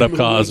there. What up,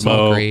 Cosmo? It's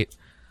all great.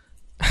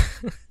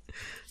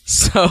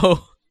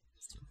 So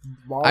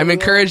I'm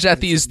encouraged that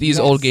these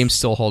old games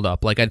still hold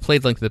up. Like, I'd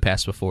played Link to the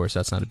Past before, so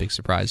that's not a big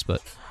surprise.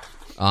 But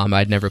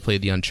I'd never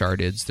played the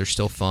Uncharteds. They're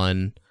still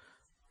fun.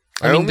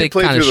 I mean, only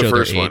played through the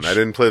first one. I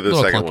didn't play the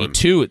second one.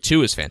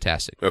 Two is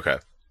fantastic. Okay.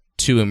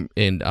 2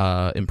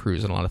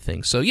 improves on a lot of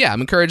things. So yeah,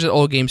 I'm encouraged that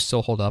old games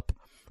still hold up.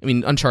 I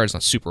mean, Uncharted's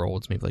not super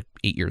old; it's maybe like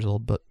 8 years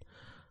old, but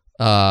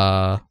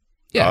yeah,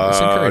 it's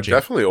encouraging.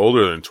 Definitely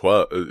older than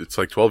 12. It's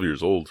like 12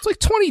 years old. It's like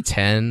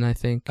 2010, I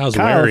think. I was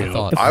very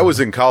old. I was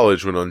in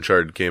college when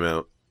Uncharted came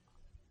out.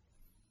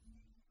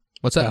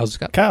 What's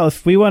that? Kyle,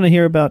 if we want to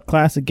hear about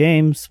classic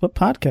games, what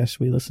podcast should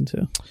we listen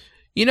to?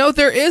 You know,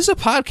 there is a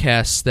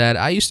podcast that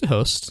I used to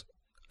host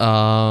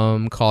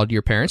called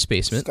Your Parents'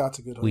 Basement. Scott's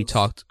a good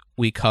host.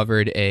 We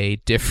covered a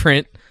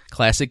different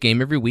classic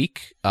game every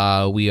week.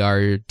 We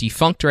are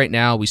defunct right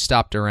now. We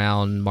stopped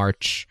around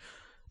March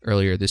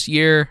earlier this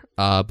year,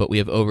 but we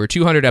have over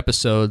 200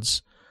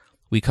 episodes.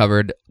 We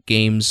covered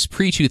games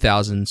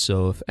pre-2000,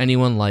 so if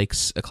anyone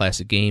likes a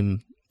classic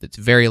game, it's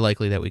very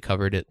likely that we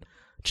covered it.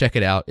 Check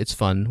it out. It's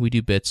fun. We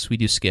do bits. We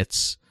do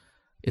skits.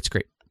 It's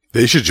great.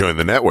 They should join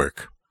the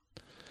network.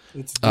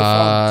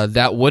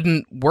 That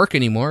wouldn't work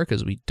anymore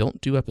because we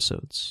don't do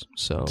episodes.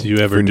 So do you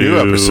ever do new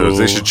episodes?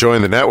 They should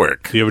join the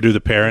network. Do you ever do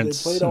the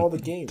parents They played all the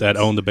games that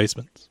own the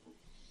basement?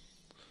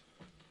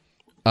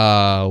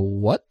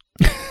 What?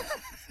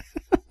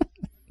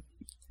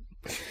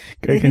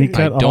 Greg, can you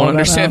cut I don't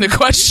understand the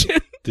question.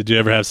 Did you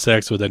ever have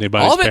sex with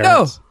anybody's all of it?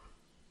 parents?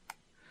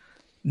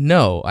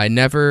 No, I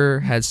never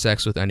had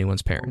sex with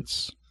anyone's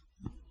parents.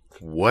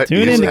 What?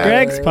 Tune into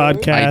Greg's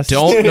podcast. I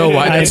don't know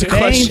why that's a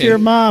question. I banged your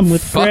mom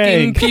with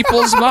fucking Greg.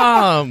 people's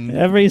mom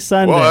Every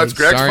Sunday. Well, that's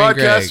Greg's Sorry,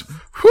 podcast.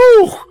 Greg.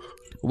 Whew.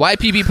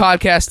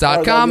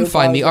 YPBpodcast.com.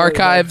 Find the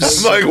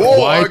archives. I'm like, whoa,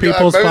 Why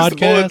people's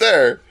podcast?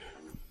 There.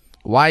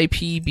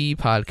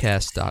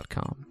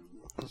 YPBpodcast.com.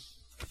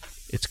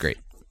 It's great.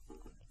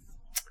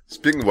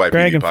 Speaking of YPB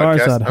Greg and podcast,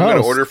 Farzad I'm going to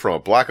host. order from a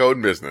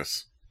black-owned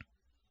business.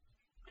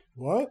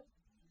 What?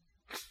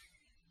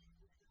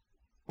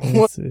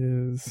 This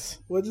is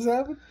What just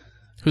happened?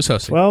 Who's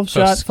hosting?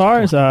 12-shot Host.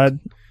 Farzad.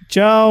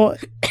 Joe,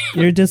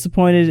 you're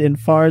disappointed in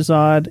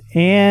Farzad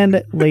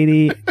and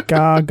Lady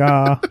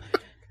Gaga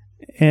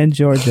and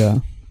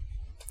Georgia.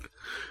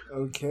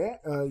 Okay,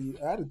 you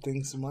added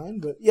things to mine,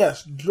 but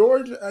yes,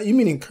 George. You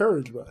mean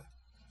encouraged by?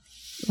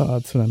 Oh,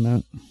 that's what I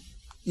meant.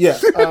 Yeah,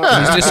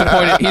 He's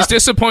disappointed. He's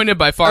disappointed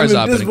by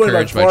Farzad, but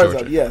encouraged by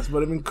Georgia. Yes,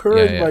 but I'm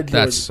encouraged by Georgia.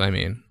 That's. I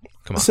mean,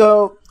 come on.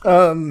 So,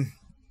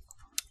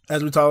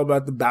 as we talk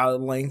about the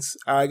ballot links,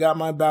 I got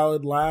my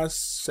ballot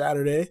last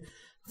Saturday,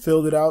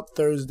 filled it out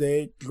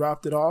Thursday,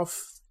 dropped it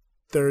off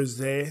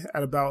Thursday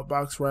at a ballot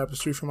box right up the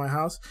street from my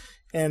house.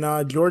 And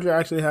Georgia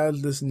actually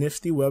has this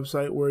nifty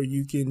website where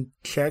you can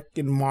check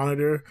and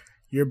monitor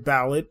your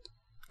ballot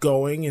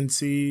going and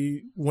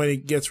see when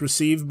it gets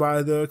received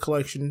by the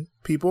collection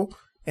people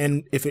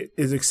and if it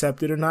is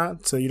accepted or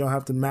not. So you don't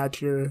have to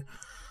match your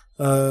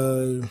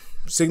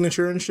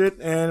signature and shit,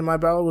 and my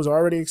ballot was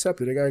already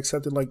accepted. It got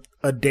accepted like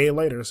a day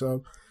later.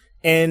 So,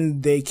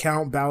 and they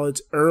count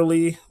ballots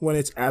early when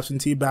it's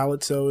absentee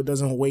ballot, so it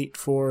doesn't wait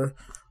for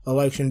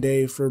election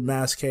day for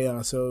mass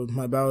chaos. So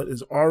my ballot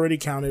is already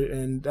counted,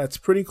 and that's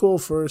pretty cool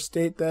for a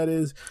state that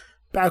is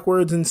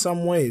backwards in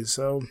some ways.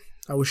 So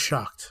I was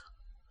shocked.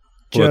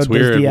 Joe, it's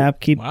weird. Does the app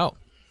keep? Wow.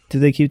 Do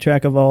they keep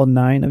track of all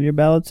 9 of your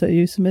ballots that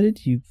you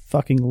submitted? You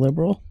fucking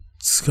liberal.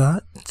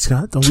 Scott,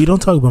 we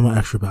don't talk about my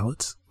extra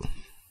ballots.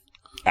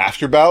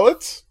 After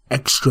ballots?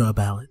 Extra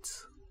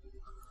ballots.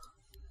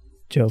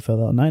 Joe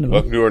filled out 9 of them.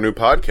 Welcome to our new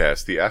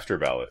podcast, The After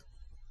Ballot.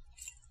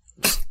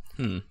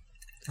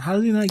 How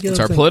did he not get? It's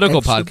our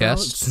political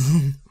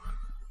podcast.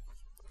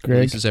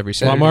 Releases every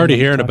Saturday. Well, I'm already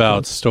hearing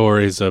about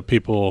stories of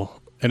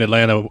people in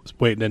Atlanta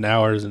waiting in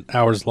hours and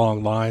hours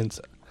long lines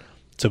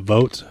to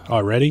vote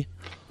already.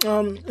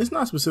 It's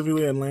not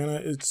specifically Atlanta.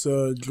 It's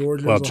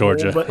Georgia. Well,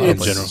 Georgia whole, in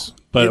general.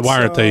 But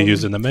why aren't they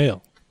using the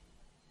mail?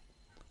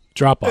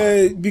 Drop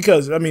off.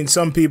 Because, I mean,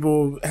 some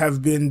people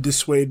have been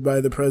dissuaded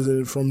by the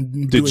president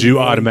from Did you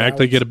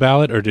automatically get a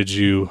ballot, or did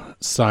you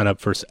sign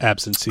up for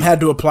absentee? I had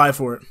to apply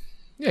for it.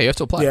 Yeah, you have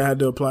to apply. Yeah, I had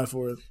to apply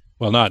for it.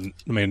 Well,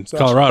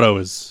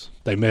 Colorado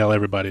they mail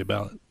everybody a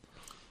ballot.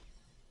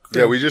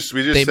 Yeah, we just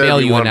They said mail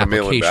we you wanted an a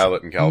mail-in application.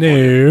 ballot in California.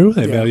 No,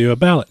 they mail you a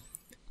ballot.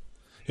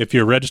 If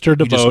you're registered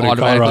to You just vote in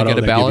automatically Colorado, get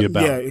a they ballot? give you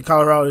a ballot. Yeah, in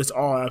Colorado, it's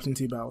all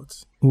absentee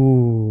ballots.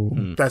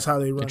 Ooh. That's how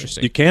they run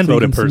Interesting. You can So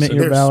vote you in can submit person,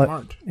 your They're ballot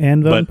smart.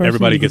 and vote in but person.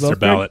 everybody You gets can their vote,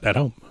 Greg? ballot at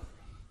home.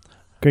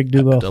 Greg,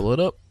 do both. Double it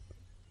up.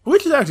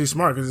 Which is actually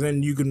smart, because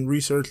then you can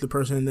research the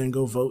person and then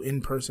go vote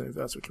in person if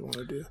that's what you want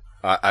to do.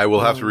 I will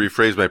have to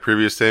rephrase my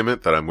previous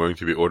statement that I'm going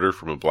to be ordered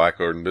from a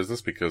black-owned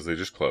business because they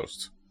just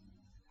closed.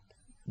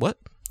 What?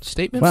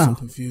 Statement? Wow. I'm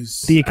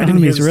confused. The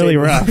economy's really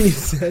rough. He The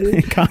said it.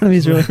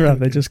 economy's really rough.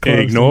 They just closed.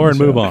 Ignore and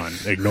the move show. on.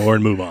 Ignore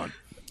and move on.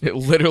 It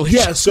literally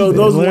Yeah, so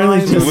those literally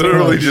lines just-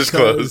 Literally were just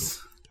because- closed.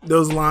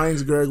 Those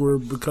lines, Greg, were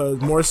because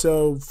more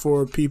so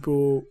for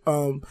people.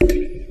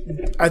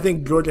 I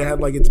think Georgia had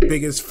like its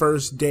biggest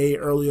first day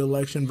early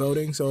election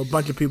voting, so a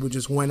bunch of people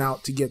just went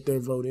out to get their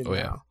vote in. Oh,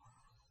 yeah. now.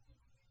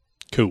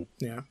 Cool.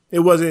 Yeah, it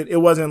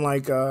wasn't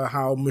like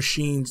how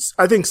machines.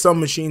 I think some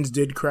machines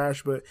did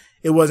crash, but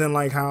it wasn't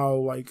like how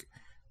like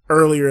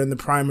earlier in the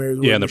primaries.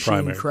 Where Yeah, in the machine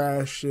primary.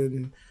 crashed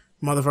and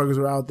motherfuckers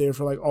were out there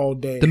for like all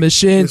day. The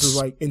machines. This was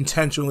like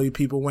intentionally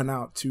people went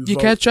out to You vote,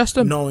 can't trust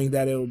them. knowing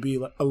that it would be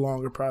like a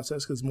longer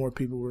process because more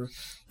people were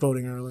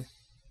voting early.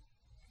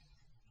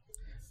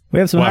 We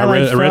have some Well, I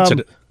highlights read from...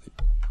 today.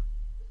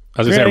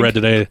 I was going to say, I Greg. read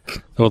today,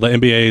 well, the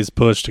NBA's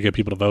push to get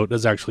people to vote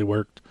has actually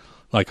worked.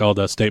 Like all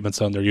the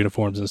statements on their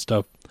uniforms and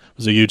stuff. It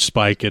was a huge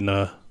spike in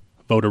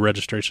voter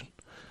registration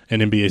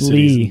in NBA cities.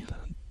 Lee.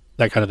 And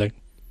that kind of thing.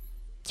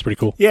 It's pretty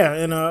cool. Yeah,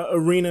 and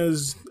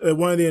arenas.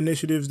 One of the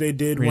initiatives they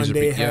did Arenas when are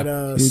they big, had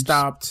yeah. Huge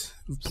stopped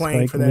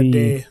playing Spike for that Lee.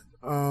 day.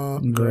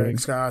 Greg. Greg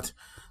Scott.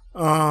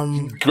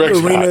 Greg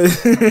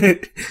Arenas,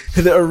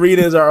 the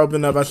arenas are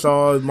open up. I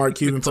saw Mark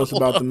Cuban post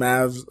about the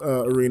Mavs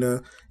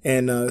arena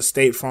and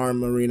State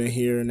Farm Arena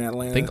here in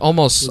Atlanta. I think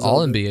almost was all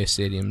open. NBA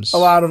stadiums A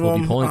lot of will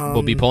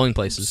them be polling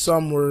places.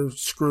 Some were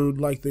screwed,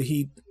 like the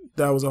Heat.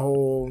 That was a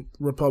whole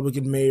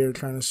Republican mayor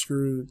trying to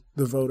screw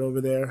the vote over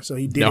there. So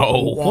he didn't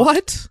want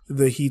what?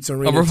 the Heat's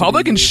arena. A to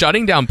Republican be-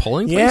 shutting down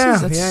polling Yeah,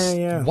 places?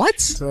 yeah. What?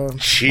 So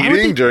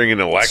Cheating during an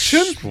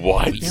election?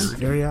 What? yeah,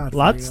 very odd.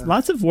 Lots very odd.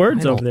 lots of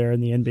words I don't over there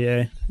in the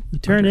NBA. You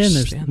turn in, there's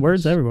understand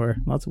words this. everywhere.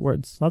 Lots of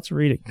words. Lots of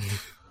reading.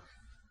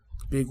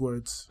 Big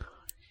words.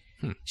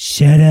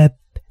 Shut up.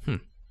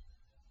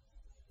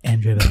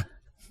 Andrew.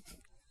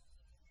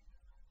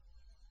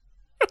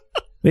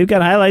 We've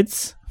got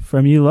highlights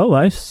from you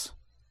lowlifes,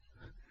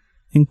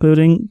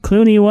 including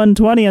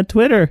Clooney120 on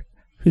Twitter,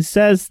 who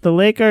says the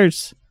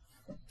Lakers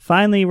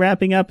finally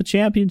wrapping up a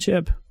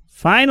championship.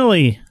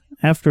 Finally,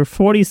 after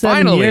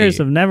 47 years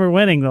of never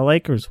winning, the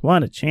Lakers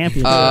won a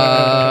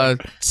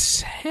championship.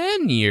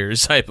 10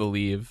 years, I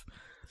believe.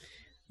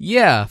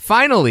 Yeah,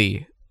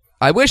 finally.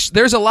 I wish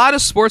there's a lot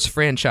of sports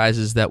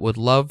franchises that would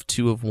love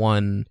to have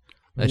won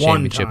a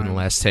championship in the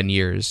last 10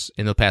 years.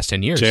 In the past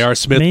 10 years, J.R.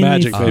 Smith Mainly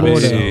Magic,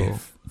 baby.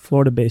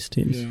 Florida-based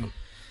teams.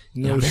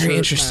 Yeah. I'm very shirt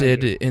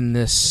interested magic. in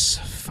this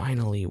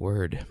finally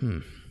word.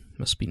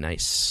 Must be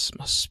nice.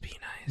 Must be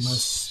nice.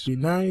 Must be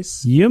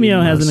nice.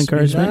 Yumio has an Must be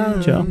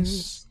encouragement. Joe.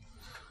 nice.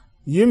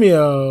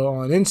 Yumio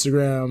on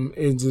Instagram,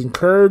 its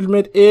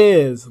encouragement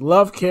is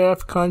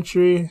Lovecraft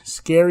Country,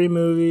 scary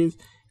movies,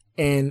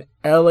 and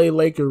LA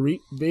Laker.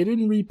 They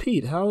didn't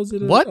repeat. How is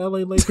it? What? LA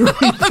Laker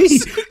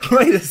repeat?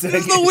 Wait a second. This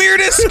is the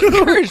weirdest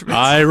encouragement.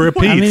 I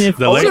repeat, I mean, if-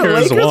 the Oh, It's a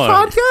Lakers Lakers won.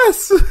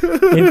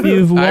 podcast. If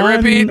you've I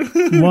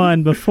repeat.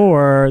 won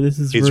before, this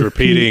is He's repeat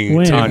repeating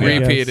win, Tanya. I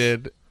guess.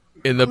 Repeated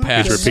in the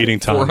past repeating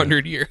Tanya.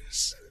 400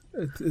 years.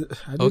 I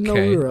didn't know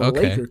we were a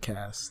Okay. Laker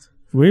cast.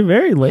 We're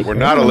very Lakers. We're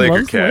not a Everyone Laker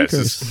loves the cast.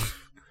 Lakers.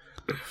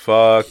 It's-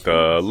 Fuck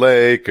the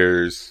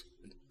Lakers.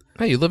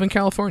 Hey, you live in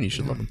California. You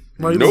should love them.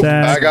 Nope.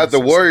 I got the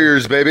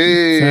Warriors,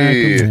 baby.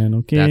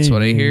 Sacramento That's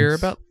what I hear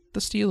Kings. about the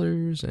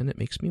Steelers, and it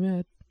makes me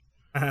mad.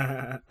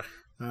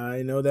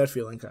 I know that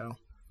feeling, Kyle.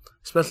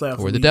 especially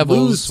after Or the we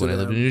Devils lose to when I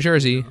lived them. in New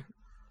Jersey.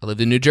 I lived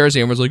in New Jersey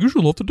and everyone's like, you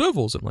should love the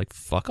Devils. I'm like,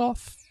 fuck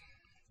off.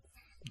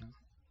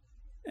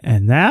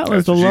 And that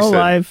was the Low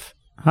Life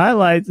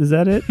highlights. Is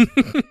that it? Is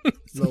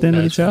that the end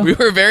of the show? We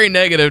were very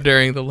negative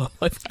during the Low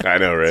Life. I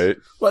know, right?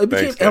 Well, it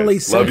became Thanks, LA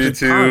guys. Love you centric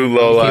too, time.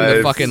 Low Became the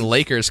Life. fucking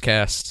Lakers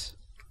cast.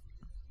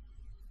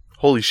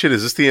 Holy shit,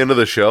 is this the end of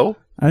the show?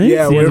 I think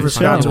it's the we end of were the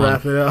show. to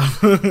wrap it up.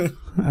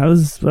 I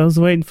was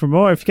waiting for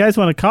more. If you guys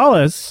want to call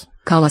us,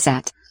 call us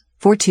at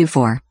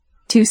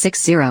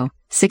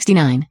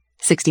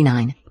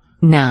 424-260-6969.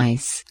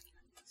 Nice.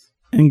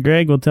 And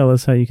Greg will tell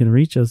us how you can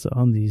reach us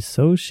on these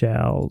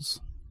socials.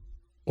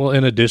 Well,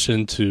 in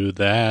addition to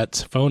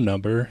that phone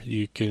number,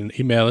 you can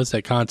email us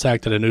at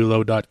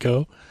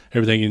contact@anewlow.co.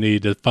 Everything you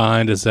need to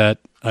find is at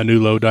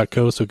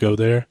anewlow.co, so go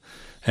there.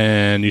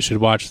 And you should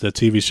watch the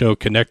TV show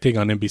Connecting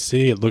on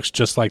NBC. It looks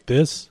just like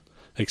this,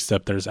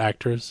 except there's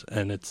actors,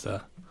 and it's...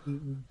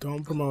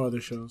 Don't promote other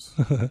shows.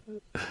 If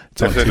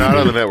they're not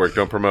on the network,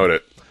 don't promote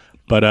it.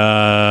 But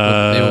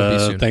They will be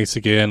soon. thanks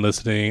again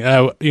listening.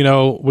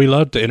 We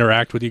love to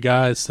interact with you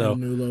guys, so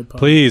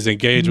please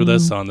engage with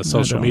us on the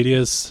social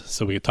medias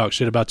so we can talk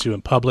shit about you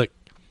in public.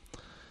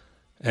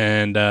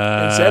 And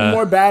send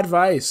more bad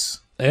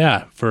advice.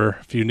 Yeah,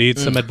 if you need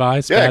some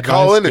advice. Yeah, bad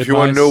call advice, in if you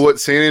want to know what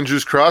St.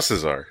 Andrew's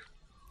crosses are.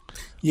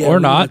 Yeah, or we're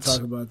gonna not.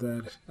 talk about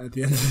that at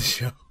the end of the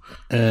show.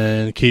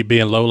 And keep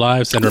being low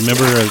lives. And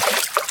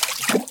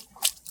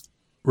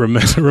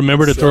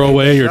remember to throw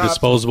away your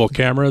disposable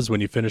cameras when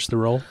you finish the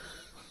roll.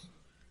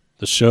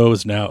 The show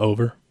is now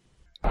over.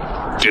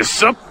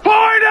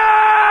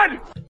 Disappointed!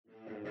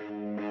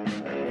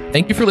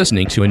 Thank you for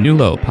listening to a New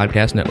Low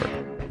Podcast Network.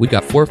 We've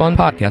got 4 fun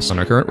podcasts on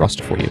our current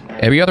roster for you.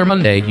 Every other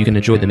Monday, you can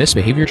enjoy the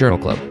Misbehavior Journal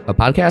Club, a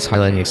podcast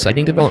highlighting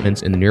exciting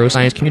developments in the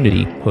neuroscience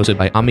community, hosted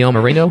by Amiel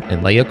Moreno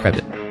and Leia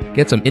Krevit.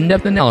 Get some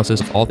in-depth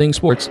analysis of all things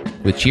sports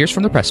with Cheers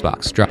from the Press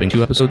Box, dropping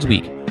 2 episodes a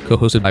week,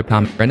 co-hosted by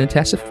comic Brendan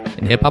Tassif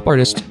and hip-hop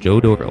artist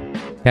Joe Dorville.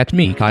 Catch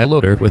me, Kyle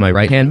Loader, with my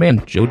right-hand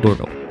man, Joe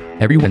Dorville,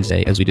 every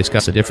Wednesday as we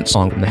discuss a different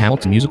song from the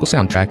Hamilton musical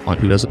soundtrack on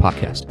Who Does the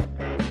Podcast.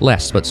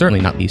 Last, but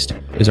certainly not least,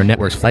 is our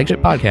network's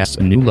flagship podcast,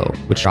 A New Low,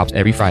 which drops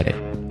every Friday.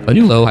 A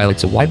New Low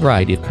highlights a wide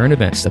variety of current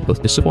events that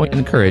both disappoint and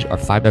encourage our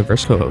 5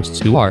 diverse co-hosts,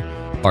 who are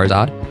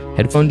Farzad,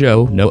 Headphone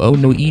Joe, No O,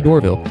 No E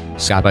Dorville,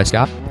 Scott by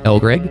Scott, L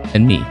Greg,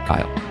 and me,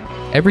 Kyle.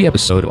 Every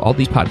episode of all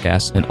these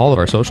podcasts and all of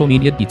our social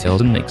media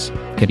details and links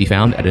can be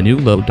found at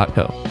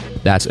anewlow.co.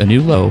 That's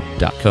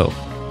anewlow.co.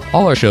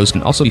 All our shows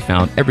can also be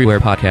found everywhere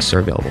podcasts are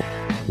available.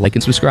 Like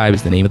and subscribe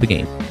is the name of the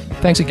game.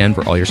 Thanks again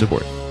for all your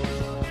support.